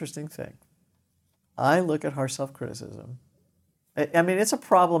 here's the interesting thing. I look at harsh self-criticism. I mean, it's a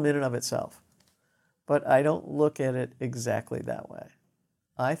problem in and of itself, but I don't look at it exactly that way.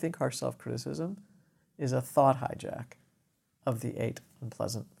 I think harsh self-criticism is a thought hijack of the 8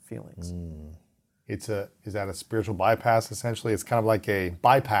 unpleasant feelings. Is that a spiritual bypass, essentially? It's kind of like a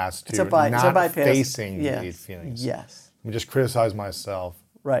bypass to bypass. facing the Yes. 8 feelings. Yes. Let me just criticize myself.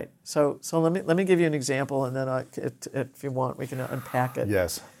 Right. So let me give you an example, and then if you want, we can unpack it.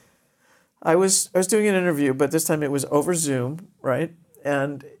 Yes. I was doing an interview, but this time it was over Zoom, right?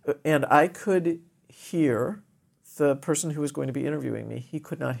 And I could hear the person who was going to be interviewing me. He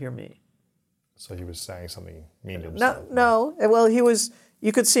could not hear me. So he was saying something mean to himself. No. Well,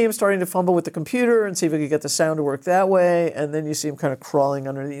 you could see him starting to fumble with the computer and see if he could get the sound to work that way, and then you see him kind of crawling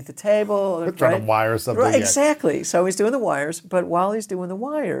underneath the table. Trying to wire something. Right, exactly. So he's doing the wires, but while he's doing the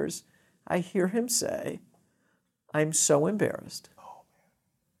wires, I hear him say, "I'm so embarrassed."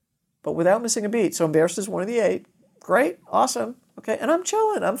 But without missing a beat. So embarrassed is one of the 8. Great, awesome, okay. And I'm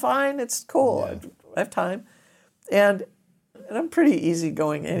chilling, I'm fine, it's cool, Yeah. I have time. And I'm pretty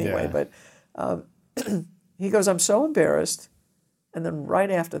easygoing anyway, but he goes, "I'm so embarrassed." And then right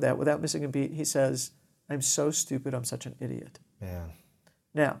after that, without missing a beat, he says, "I'm so stupid, I'm such an idiot." Man.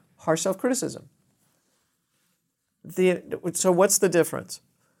 Now, harsh self-criticism. So what's the difference?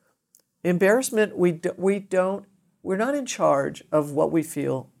 Embarrassment, we're not in charge of what we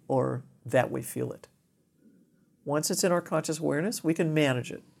feel or that we feel it. Once it's in our conscious awareness, we can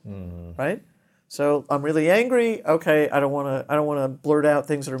manage it, right? So I'm really angry. Okay, I don't want to blurt out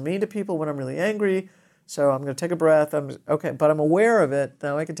things that are mean to people when I'm really angry. So I'm going to take a breath. But I'm aware of it.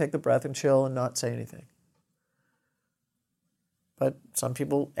 Now I can take the breath and chill and not say anything. But some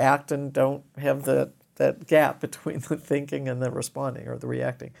people act and don't have that gap between the thinking and the responding or the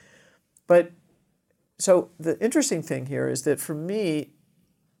reacting. But so the interesting thing here is that for me,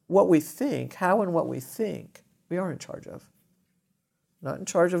 what we think, how and what we think, we are in charge of. Not in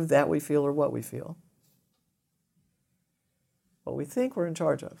charge of that we feel or what we feel. What we think we're in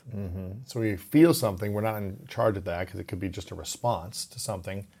charge of. So we feel something, we're not in charge of that because it could be just a response to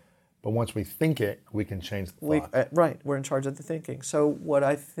something. But once we think it, we can change the thought. Right, we're in charge of the thinking. So what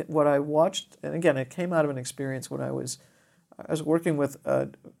I watched, and again, it came out of an experience when I was working with a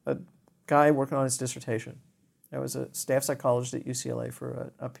guy working on his dissertation. I was a staff psychologist at UCLA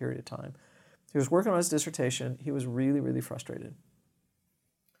for a period of time. He was working on his dissertation. He was really, really frustrated.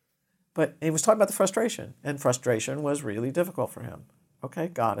 But he was talking about the frustration, and frustration was really difficult for him. Okay,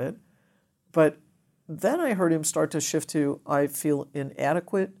 got it. But then I heard him start to shift to, I feel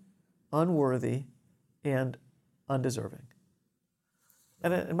inadequate, unworthy, and undeserving.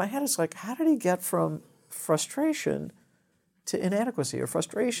 And in my head, it's like, how did he get from frustration to inadequacy, or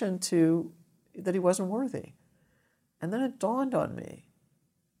frustration to that he wasn't worthy? And then it dawned on me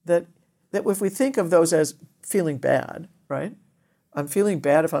that if we think of those as feeling bad, right? I'm feeling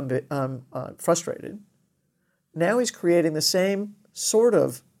bad if I'm frustrated. Now he's creating the same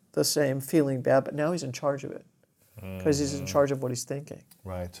feeling bad, but now he's in charge of it because he's in charge of what he's thinking.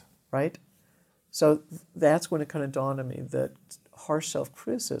 Right? So that's when it kind of dawned on me that harsh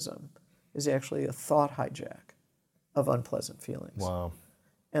self-criticism is actually a thought hijack of unpleasant feelings. Wow.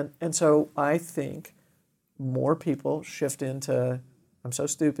 And so I think more people shift into, I'm so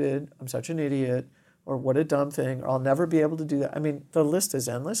stupid, I'm such an idiot, or what a dumb thing, or I'll never be able to do that. I mean, the list is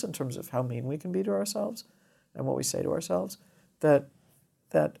endless in terms of how mean we can be to ourselves and what we say to ourselves, that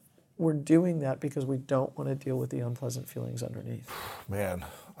we're doing that because we don't want to deal with the unpleasant feelings underneath. Man,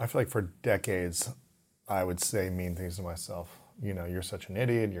 I feel like for decades, I would say mean things to myself. You know, you're such an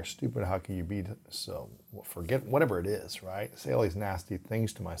idiot, you're stupid, how can you be so, forget whatever it is, right? Say all these nasty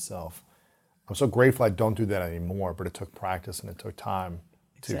things to myself. I'm so grateful I don't do that anymore, but it took practice and it took time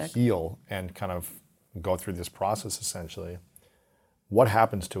to heal and kind of go through this process essentially. What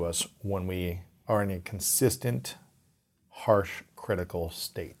happens to us when we are in a consistent, harsh, critical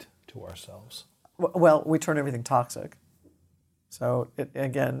state to ourselves? Well, we turn everything toxic. So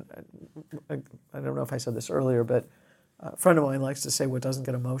again, I don't know if I said this earlier, but a friend of mine likes to say what doesn't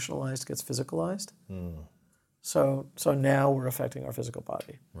get emotionalized gets physicalized. So now we're affecting our physical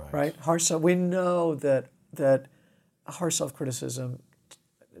body, right? We know that harsh self-criticism,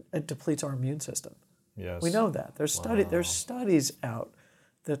 it depletes our immune system. Yes. We know that. There's studies out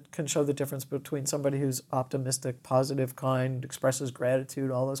that can show the difference between somebody who's optimistic, positive, kind, expresses gratitude,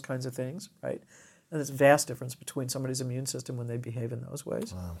 all those kinds of things, right? And there's a vast difference between somebody's immune system when they behave in those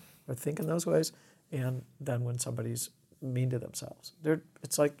ways or think in those ways, and then when somebody's mean to themselves.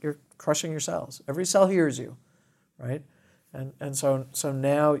 It's like you're crushing your cells. Every cell hears you, right? And so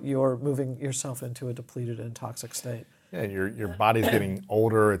now you're moving yourself into a depleted and toxic state. Yeah, your body's getting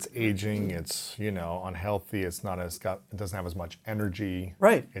older, it's aging, it's, unhealthy, it doesn't have as much energy.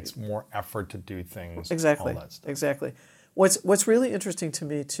 Right. It's more effort to do things. Exactly. All that stuff. Exactly. What's really interesting to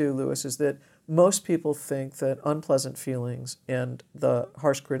me too, Lewis, is that most people think that unpleasant feelings and the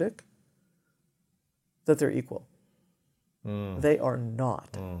harsh critic, that they're equal. They are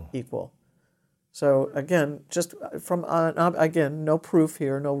not equal. So again, just from no proof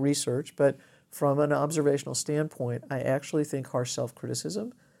here, no research, but from an observational standpoint, I actually think harsh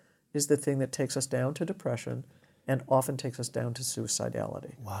self-criticism is the thing that takes us down to depression and often takes us down to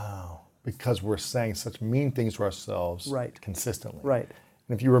suicidality. Wow. Because we're saying such mean things to ourselves Right. consistently. Right.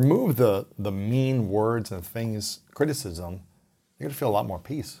 And if you remove the mean words and things, criticism, you're going to feel a lot more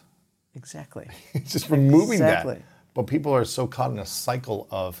peace. Exactly. It's just removing Exactly. that. But people are so caught in a cycle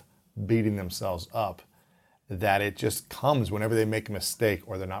of beating themselves up that it just comes whenever they make a mistake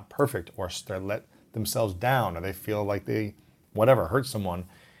or they're not perfect or they let themselves down or they feel like they, hurt someone,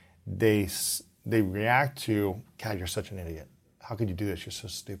 they react to, God, you're such an idiot. How could you do this? You're so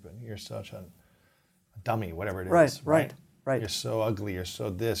stupid. You're such a dummy, whatever it is. Right. You're so ugly. You're so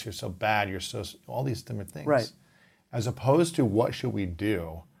this. You're so bad. You're so, all these different things. Right. As opposed to what should we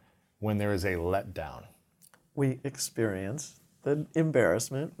do when there is a letdown? We experience the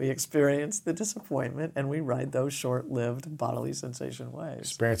embarrassment, we experience the disappointment, and we ride those short-lived bodily sensation waves.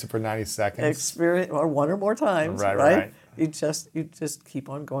 Experience it for 90 seconds. Or one or more times, right? You just keep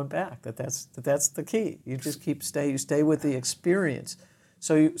on going back. That's the key. You just you stay with the experience.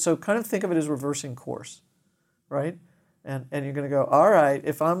 So kind of think of it as reversing course, right? And you're going to go, all right.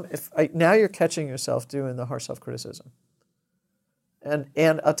 Now you're catching yourself doing the harsh self-criticism.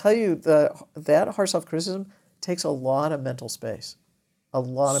 And I'll tell you that harsh self-criticism takes a lot of mental space, a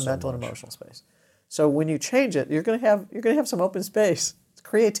lot of mental and emotional space. So when you change it, you're going to have some open space.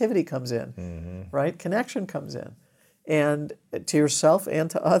 Creativity comes in, right? Connection comes in, and to yourself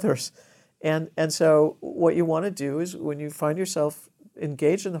and to others. And so what you want to do is when you find yourself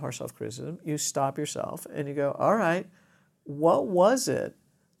engaged in the harsh self-criticism, you stop yourself and you go, all right, what was it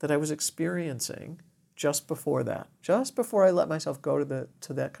that I was experiencing just before that? Just before I let myself go to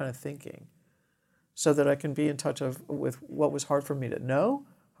that kind of thinking, so that I can be in touch with what was hard for me to know,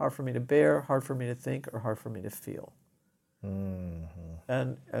 hard for me to bear, hard for me to think, or hard for me to feel.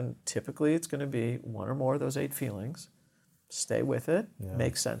 And typically it's going to be one or more of those 8 feelings. Stay with it,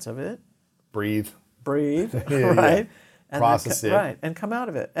 make sense of it. Breathe, right? Yeah. And process it. Right, and come out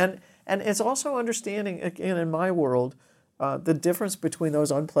of it. And it's also understanding, again, in my world, the difference between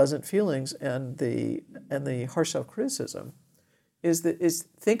those unpleasant feelings and the harsh self-criticism is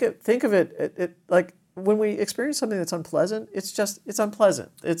think of it like when we experience something that's unpleasant, it's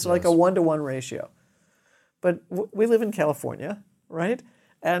unpleasant. It's like a 1-to-1 ratio. But we live in California, right?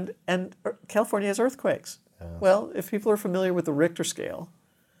 And California has earthquakes. Yes. Well, if people are familiar with the Richter scale,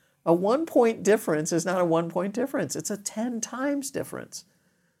 a 1-point difference is not a 1-point difference. It's a 10 times difference.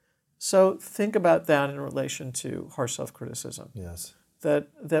 So think about that in relation to harsh self-criticism. Yes.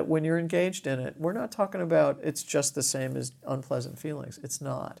 That when you're engaged in it, we're not talking about it's just the same as unpleasant feelings. It's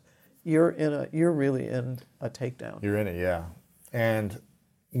not. You're really in a takedown. You're in it, yeah. And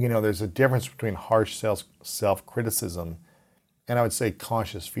there's a difference between harsh self-criticism and I would say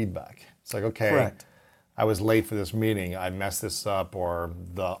conscious feedback. It's like, okay, correct. I was late for this meeting, I messed this up, or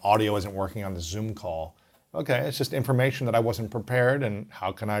the audio isn't working on the Zoom call. Okay, it's just information that I wasn't prepared, and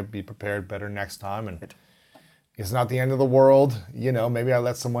how can I be prepared better next time? And it's not the end of the world. Maybe I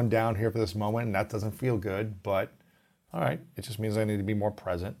let someone down here for this moment, and that doesn't feel good, but all right, it just means I need to be more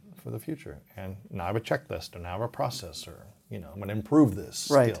present for the future. And now I have a checklist, or now I have a process, or I'm going to improve this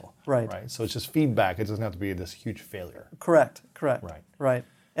skill. Right. So it's just feedback. It doesn't have to be this huge failure. Correct. Right.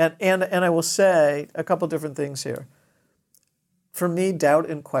 And I will say a couple different things here. For me, doubt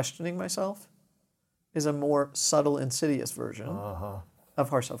and questioning myself is a more subtle, insidious version of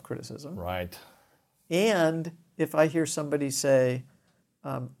harsh self-criticism. Right. And if I hear somebody say,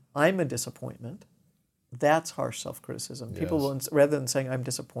 I'm a disappointment, that's harsh self-criticism. Yes. People will, rather than saying I'm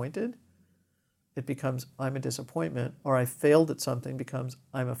disappointed, it becomes I'm a disappointment, or I failed at something becomes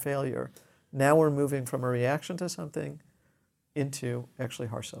I'm a failure. Now we're moving from a reaction to something into actually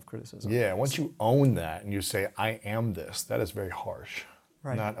harsh self-criticism. Yeah, once you own that and you say, I am this, that is very harsh.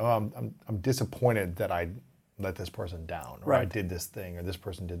 Right. Not, oh, I'm disappointed that I let this person down, or I Right. did this thing, or this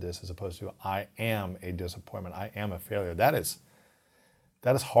person did this, as opposed to I am a disappointment, I am a failure. That is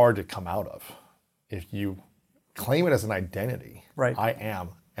hard to come out of. If you claim it as an identity, Right. I am,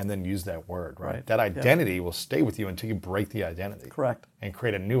 and then use that word, right? Right. That identity will stay with you until you break the identity. Correct. And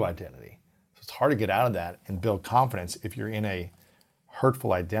create a new identity. So it's hard to get out of that and build confidence if you're in a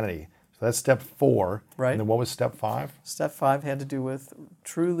hurtful identity. So that's step 4. Right. And then what was step 5? Step 5 had to do with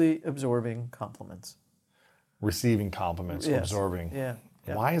truly absorbing compliments. Receiving compliments, Yes. absorbing. Yeah.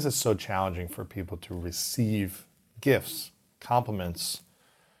 Yeah. Why is it so challenging for people to receive gifts, compliments,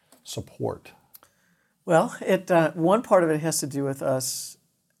 support? Well, one part of it has to do with us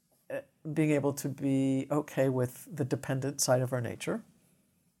being able to be okay with the dependent side of our nature,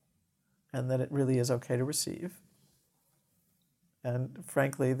 and that it really is okay to receive. And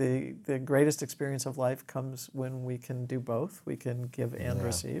frankly, the greatest experience of life comes when we can do both. We can give and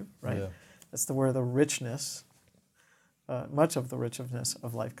receive, right? Yeah. That's where the richness, much of the richness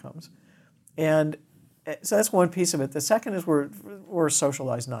of life comes. And so that's one piece of it. The second is we're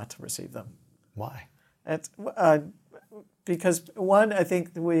socialized not to receive them. Why? It's, because one, I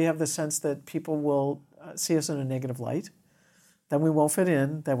think we have the sense that people will see us in a negative light. Then we won't fit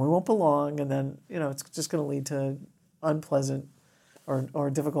in. Then we won't belong. And then it's just going to lead to unpleasant or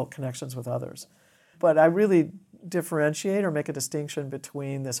difficult connections with others. But I really differentiate or make a distinction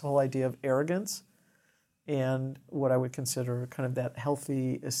between this whole idea of arrogance and what I would consider kind of that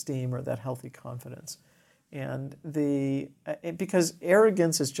healthy esteem or that healthy confidence. And because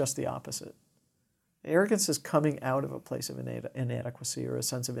arrogance is just the opposite. Arrogance is coming out of a place of inadequacy or a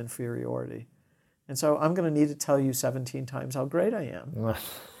sense of inferiority. And so I'm going to need to tell you 17 times how great I am,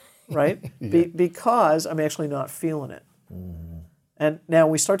 right? Yeah. Because I'm actually not feeling it. Mm-hmm. And now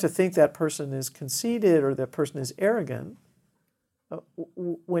we start to think that person is conceited or that person is arrogant,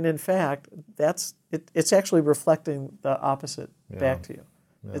 when in fact it's actually reflecting the opposite back to you.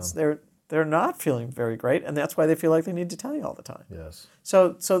 Yeah. It's they're not feeling very great, and that's why they feel like they need to tell you all the time. Yes.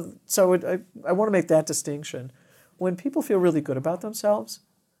 So I want to make that distinction. When people feel really good about themselves,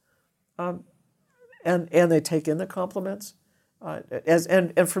 and they take in the compliments,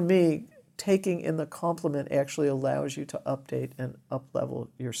 and for me, taking in the compliment actually allows you to update and up-level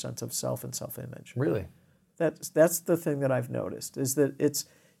your sense of self and self-image. Really? That's the thing that I've noticed, is that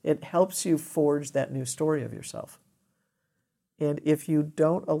it helps you forge that new story of yourself. And if you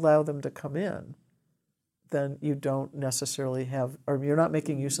don't allow them to come in, then you don't necessarily have, or you're not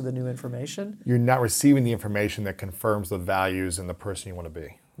making use of the new information. You're not receiving the information that confirms the values and the person you want to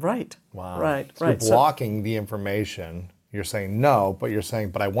be. Right. Wow. Right. So right. you're blocking the information. You're saying no, but you're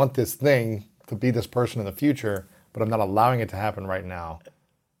saying, but I want this thing to be this person in the future, but I'm not allowing it to happen right now.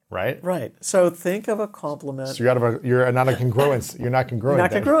 Right? Right. So think of a compliment. So you're not a congruence. You're not congruent.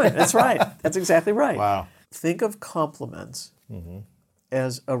 Not congruent. That's right. That's exactly right. Wow. Think of compliments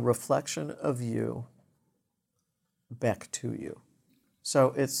as a reflection of you back to you.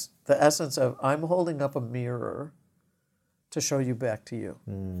 So it's the essence of I'm holding up a mirror to show you back to you.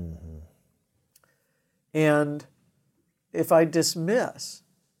 Mm-hmm. And if I dismiss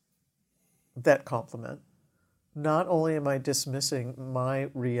that compliment, not only am I dismissing my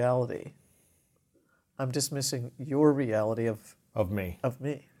reality, I'm dismissing your reality Of me.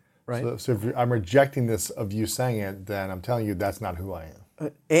 Right? So if I'm rejecting this of you saying it, then I'm telling you that's not who I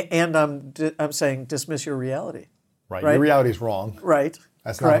am. And I'm saying dismiss your reality. Right. Right? Your reality is wrong. Right.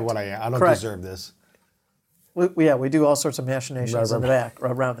 That's Correct. not what I am. I don't Correct. deserve this. We do all sorts of machinations Right. in the back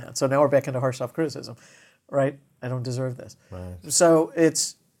around that. So now we're back into harsh self-criticism, right? I don't deserve this. Right. So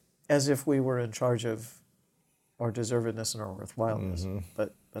it's as if we were in charge of our deservedness and our worthwhileness,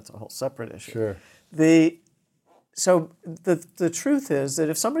 but that's a whole separate issue. Sure. So the truth is that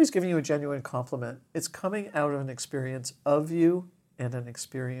if somebody's giving you a genuine compliment, it's coming out of an experience of you and an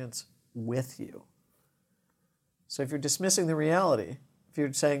experience with you. So if you're dismissing the reality, if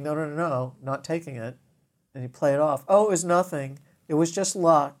you're saying, no, not taking it, and you play it off, oh, it was nothing, it was just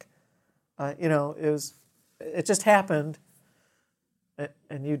luck, it just happened,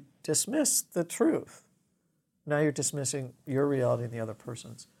 and you dismiss the truth. Now you're dismissing your reality and the other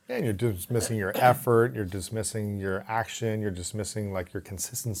person's. Yeah, and you're dismissing your effort, you're dismissing your action, you're dismissing like your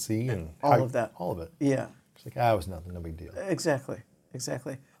consistency and all of that. All of it. Yeah. It's like, it was nothing, no big deal. Exactly.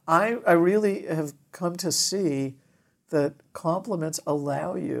 I really have come to see that compliments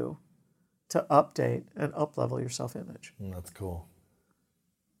allow you to update and up-level your self-image. That's cool.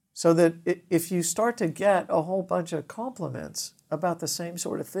 So that if you start to get a whole bunch of compliments about the same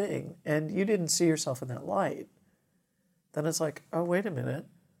sort of thing and you didn't see yourself in that light, then it's like, oh, wait a minute.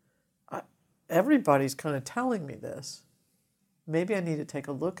 Everybody's kind of telling me this. maybe I need to take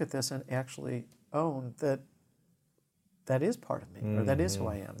a look at this and actually own that that is part of me, or that is who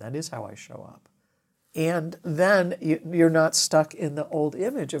I am, that is how I show up. And then you're not stuck in the old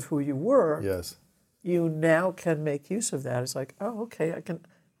image of who you were. Yes. You now can make use of that. It's like, oh, okay,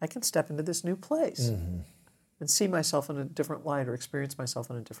 I can step into this new place and see myself in a different light, or experience myself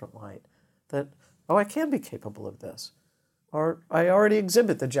in a different light. That, oh, I can be capable of this. Or I already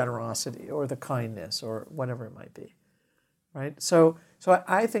exhibit the generosity or the kindness or whatever it might be, right? So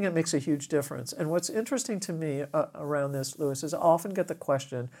I think it makes a huge difference. And what's interesting to me around this, Lewis, is I often get the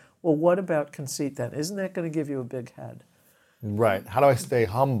question, well, what about conceit then? Isn't that going to give you a big head? Right. How do I stay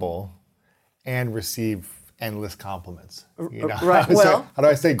humble and receive endless compliments? You know? Right. Well, how do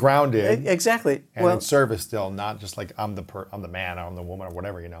I stay grounded? Exactly. And in service still, not just like I'm the man or I'm the woman or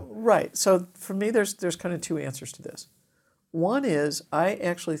whatever, you know. Right. So for me, there's kind of two answers to this. One is I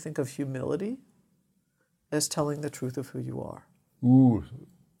actually think of humility as telling the truth of who you are. Ooh,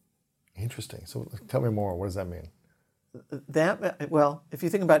 interesting. So tell me more. What does that mean? Well, if you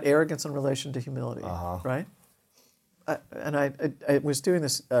think about arrogance in relation to humility, right? I was doing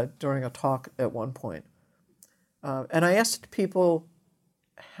this during a talk at one point, and I asked people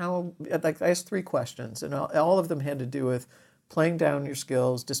I asked 3 questions, and all of them had to do with playing down your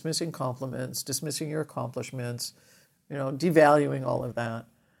skills, dismissing compliments, dismissing your accomplishments, devaluing all of that.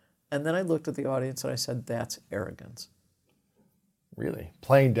 And then I looked at the audience and I said, that's arrogance. Really?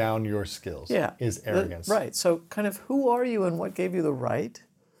 Playing down your skills is arrogance. Right. So kind of who are you and what gave you the right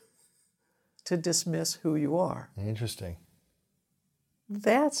to dismiss who you are? Interesting.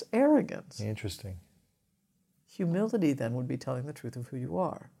 That's arrogance. Interesting. Humility then would be telling the truth of who you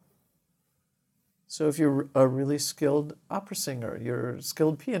are. So if you're a really skilled opera singer, you're a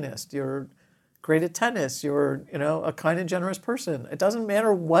skilled pianist, you're great at tennis, you're a kind and generous person. It doesn't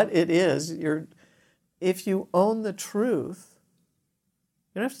matter what it is. If you own the truth,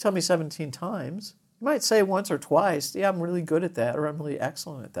 you don't have to tell me 17 times. You might say once or twice, yeah, I'm really good at that, or I'm really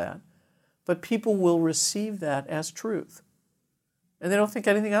excellent at that. But people will receive that as truth. And they don't think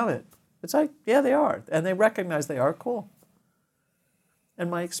anything of it. It's like, yeah, they are. And they recognize they are. Cool. And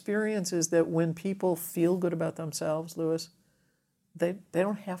my experience is that when people feel good about themselves, Lewis, they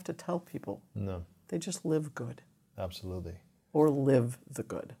don't have to tell people. No. They just live good. Absolutely. Or live the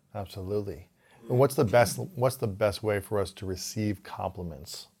good. Absolutely. And what's the best way for us to receive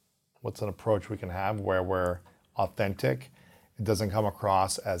compliments? What's an approach we can have where we're authentic? It doesn't come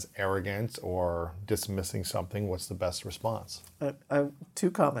across as arrogant or dismissing something. What's the best response?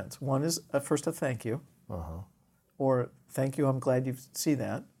 2 comments. One is first a thank you. Or thank you, I'm glad you see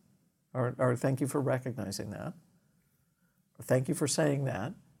that. Or thank you for recognizing that. Thank you for saying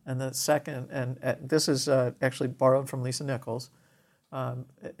that. And the second, and this is actually borrowed from Lisa Nichols, and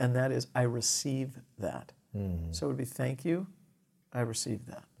that is, I receive that. So it would be, thank you, I receive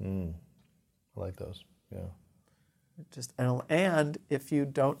that. I like those, yeah. And if you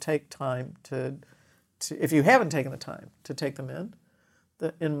don't take time if you haven't taken the time to take them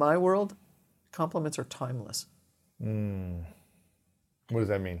in my world, compliments are timeless. What does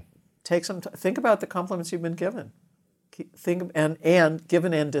that mean? Take some think about the compliments you've been given. Think and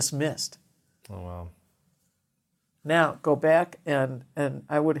given and dismissed. Oh, wow. Now, go back and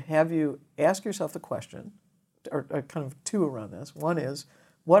I would have you ask yourself the question, or kind of 2 around this. One is,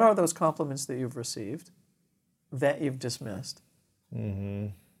 what are those compliments that you've received that you've dismissed?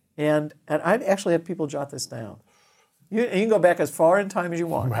 And I've actually had people jot this down. You can go back as far in time as you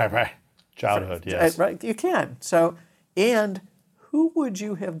want. Right. Childhood, yes. Right, you can. So, and who would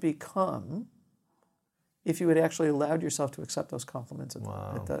you have become if you had actually allowed yourself to accept those compliments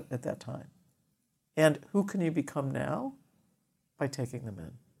at that time? And who can you become now? By taking them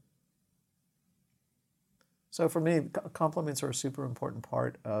in. So for me, compliments are a super important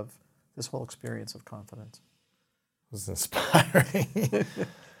part of this whole experience of confidence. This is inspiring.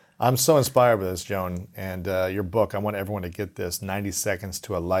 I'm so inspired by this, Joan. And your book, I want everyone to get this, 90 Seconds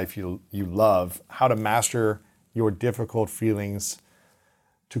to a Life You Love, How to Master Your Difficult Feelings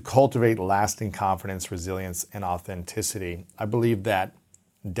to Cultivate Lasting Confidence, Resilience, and Authenticity. I believe that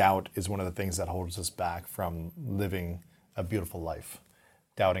doubt is one of the things that holds us back from living a beautiful life.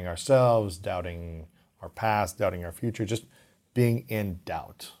 Doubting ourselves, doubting our past, doubting our future, just being in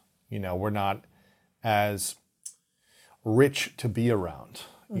doubt. We're not as rich to be around.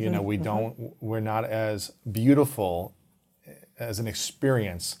 We're not as beautiful as an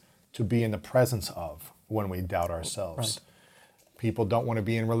experience to be in the presence of when we doubt ourselves. Right. People don't want to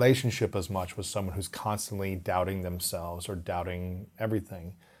be in relationship as much with someone who's constantly doubting themselves or doubting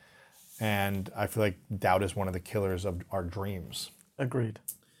everything. And I feel like doubt is one of the killers of our dreams. Agreed.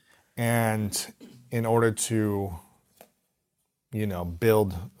 And in order to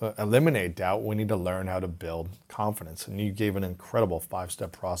eliminate doubt, we need to learn how to build confidence. And you gave an incredible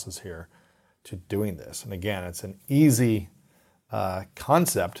 5-step process here to doing this. And again, it's an easy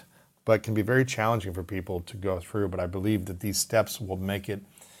concept, but can be very challenging for people to go through. But I believe that these steps will make it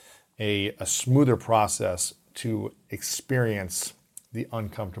a smoother process to experience the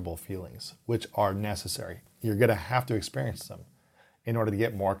uncomfortable feelings, which are necessary. You're going to have to experience them in order to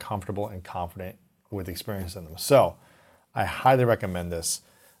get more comfortable and confident with experiencing them. So I highly recommend this.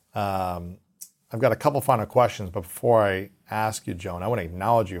 I've got a couple final questions, but before I ask you, Joan, I want to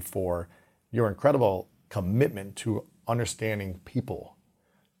acknowledge you for your incredible commitment to understanding people,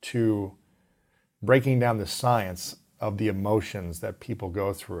 to breaking down the science of the emotions that people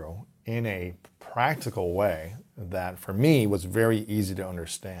go through in a practical way that for me was very easy to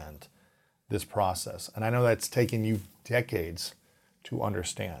understand this process. And I know that's taken you decades to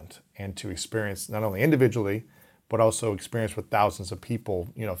understand and to experience not only individually, but also experience with thousands of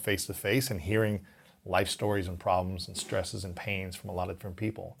people, face to face, and hearing life stories and problems and stresses and pains from a lot of different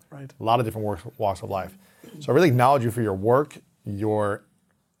people. Right. A lot of different walks of life. So I really acknowledge you for your work, your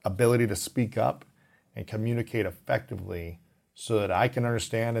ability to speak up and communicate effectively so that I can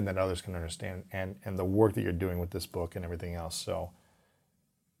understand and that others can understand, and the work that you're doing with this book and everything else. So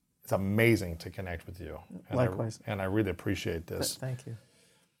it's amazing to connect with you. And Likewise. I really appreciate this. Thank you.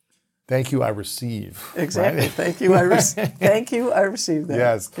 Thank you, I receive. Exactly. Right? Thank you. Thank you. I received that.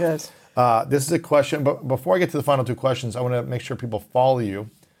 Yes. Yes. This is a question, but before I get to the final two questions, I want to make sure people follow you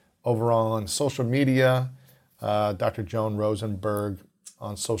over on social media, Dr. Joan Rosenberg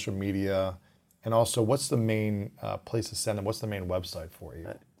on social media, and also what's the main place to send them? What's the main website for you?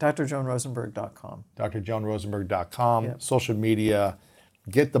 drjoanrosenberg.com. drjoanrosenberg.com, Yep. Social media.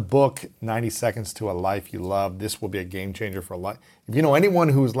 Get the book, 90 Seconds to a Life You Love. This will be a game changer for life. If you know anyone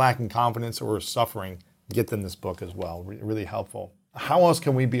who's lacking confidence or is suffering, get them this book as well. Really helpful. How else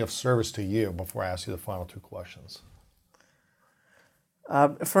can we be of service to you before I ask you the final two questions?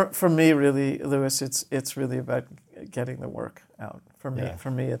 For me, really, Lewis, it's really about getting the work out. For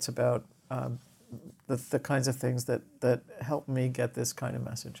me, it's about the kinds of things that help me get this kind of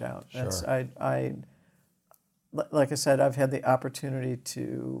message out. Sure. Like I said, I've had the opportunity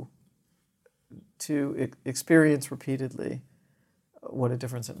to experience repeatedly what a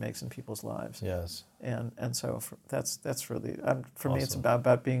difference it makes in people's lives. Yes. And so that's really for me. It's Awesome.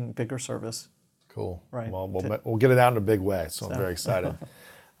 about being bigger service. Cool. Right. Well, we'll get it out in a big way, so I'm very excited.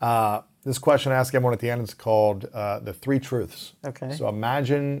 This question I ask everyone at the end is called the 3 truths. Okay. So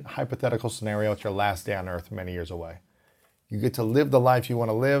imagine hypothetical scenario, it's your last day on earth many years away. You get to live the life you want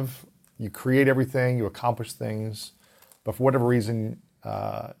to live. You create everything, you accomplish things, but for whatever reason,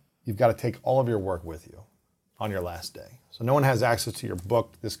 you've got to take all of your work with you on your last day. So no one has access to your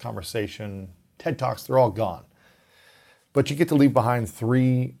book, this conversation, TED Talks, they're all gone. But you get to leave behind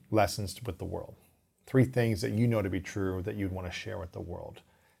 3 lessons with the world, 3 things that you know to be true that you'd want to share with the world.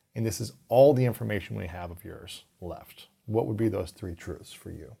 And this is all the information we have of yours left. What would be those 3 truths for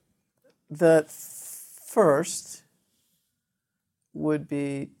you? The first would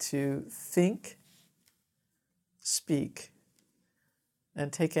be to think, speak,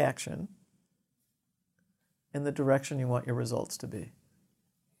 and take action in the direction you want your results to be.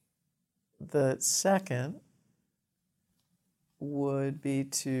 The second would be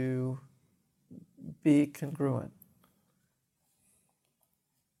to be congruent.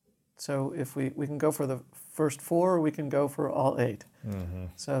 So if we can go for the first 4, we can go for all 8. Mm-hmm.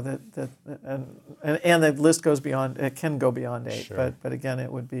 So and the list goes beyond. It can go beyond 8. Sure. But again,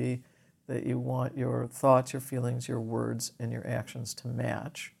 it would be that you want your thoughts, your feelings, your words, and your actions to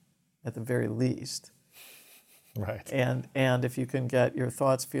match, at the very least. Right. And if you can get your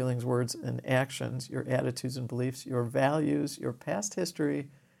thoughts, feelings, words, and actions, your attitudes and beliefs, your values, your past history,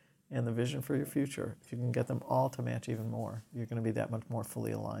 and the vision for your future, if you can get them all to match even more, you're going to be that much more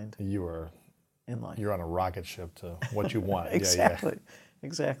fully aligned in life. You're on a rocket ship to what you want. Exactly.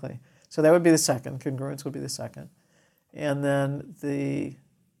 Exactly. So that would be the second. Congruence would be the second. And then the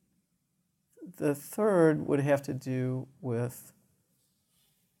third would have to do with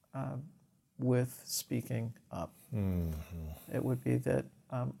speaking up. Mm-hmm. It would be that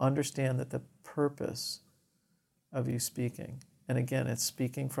understand that the purpose of you speaking, and again, it's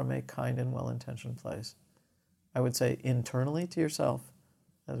speaking from a kind and well-intentioned place. I would say internally to yourself,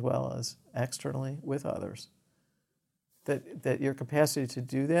 as well as externally with others. That your capacity to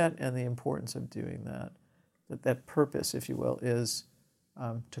do that and the importance of doing that purpose, if you will, is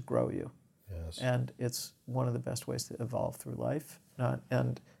to grow you. Yes. And it's one of the best ways to evolve through life,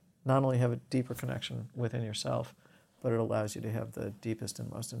 and not only have a deeper connection within yourself, but it allows you to have the deepest and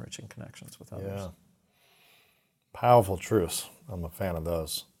most enriching connections with others. Yeah. Powerful truths. I'm a fan of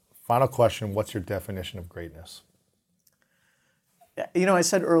those. Final question, what's your definition of greatness? You know, I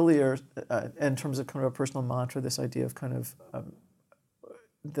said earlier, in terms of kind of a personal mantra, this idea of kind of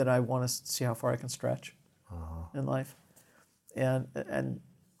that I want to see how far I can stretch in life. And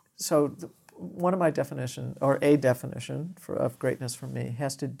so one of my definition, or a definition of greatness for me,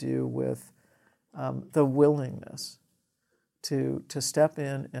 has to do with the willingness to step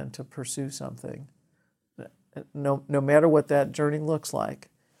in and to pursue something, no matter what that journey looks like.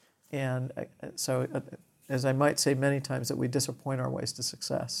 And so, as I might say many times, that we disappoint our ways to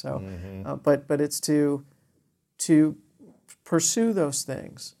success. So, but it's to pursue those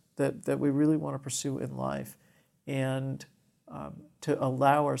things that we really want to pursue in life, and to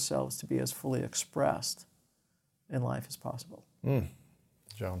allow ourselves to be as fully expressed in life as possible.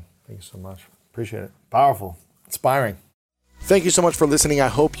 John, thank you so much. Appreciate it. Powerful, inspiring. Thank you so much for listening. I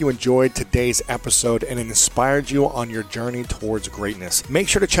hope you enjoyed today's episode and it inspired you on your journey towards greatness. Make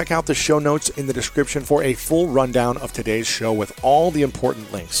sure to check out the show notes in the description for a full rundown of today's show with all the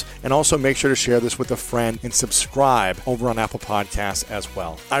important links. And also make sure to share this with a friend and subscribe over on Apple Podcasts as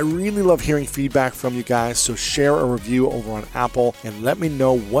well. I really love hearing feedback from you guys, so share a review over on Apple and let me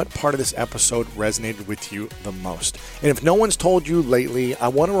know what part of this episode resonated with you the most. And if no one's told you lately, I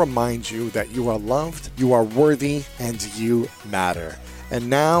want to remind you that you are loved, you are worthy, and you matter. And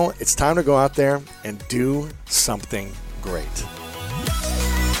now it's time to go out there and do something great.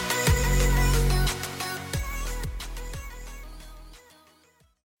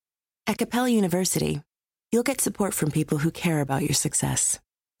 At Capella University, you'll get support from people who care about your success.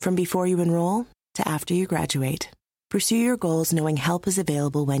 From before you enroll to after you graduate, pursue your goals knowing help is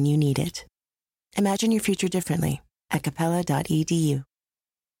available when you need it. Imagine your future differently at capella.edu.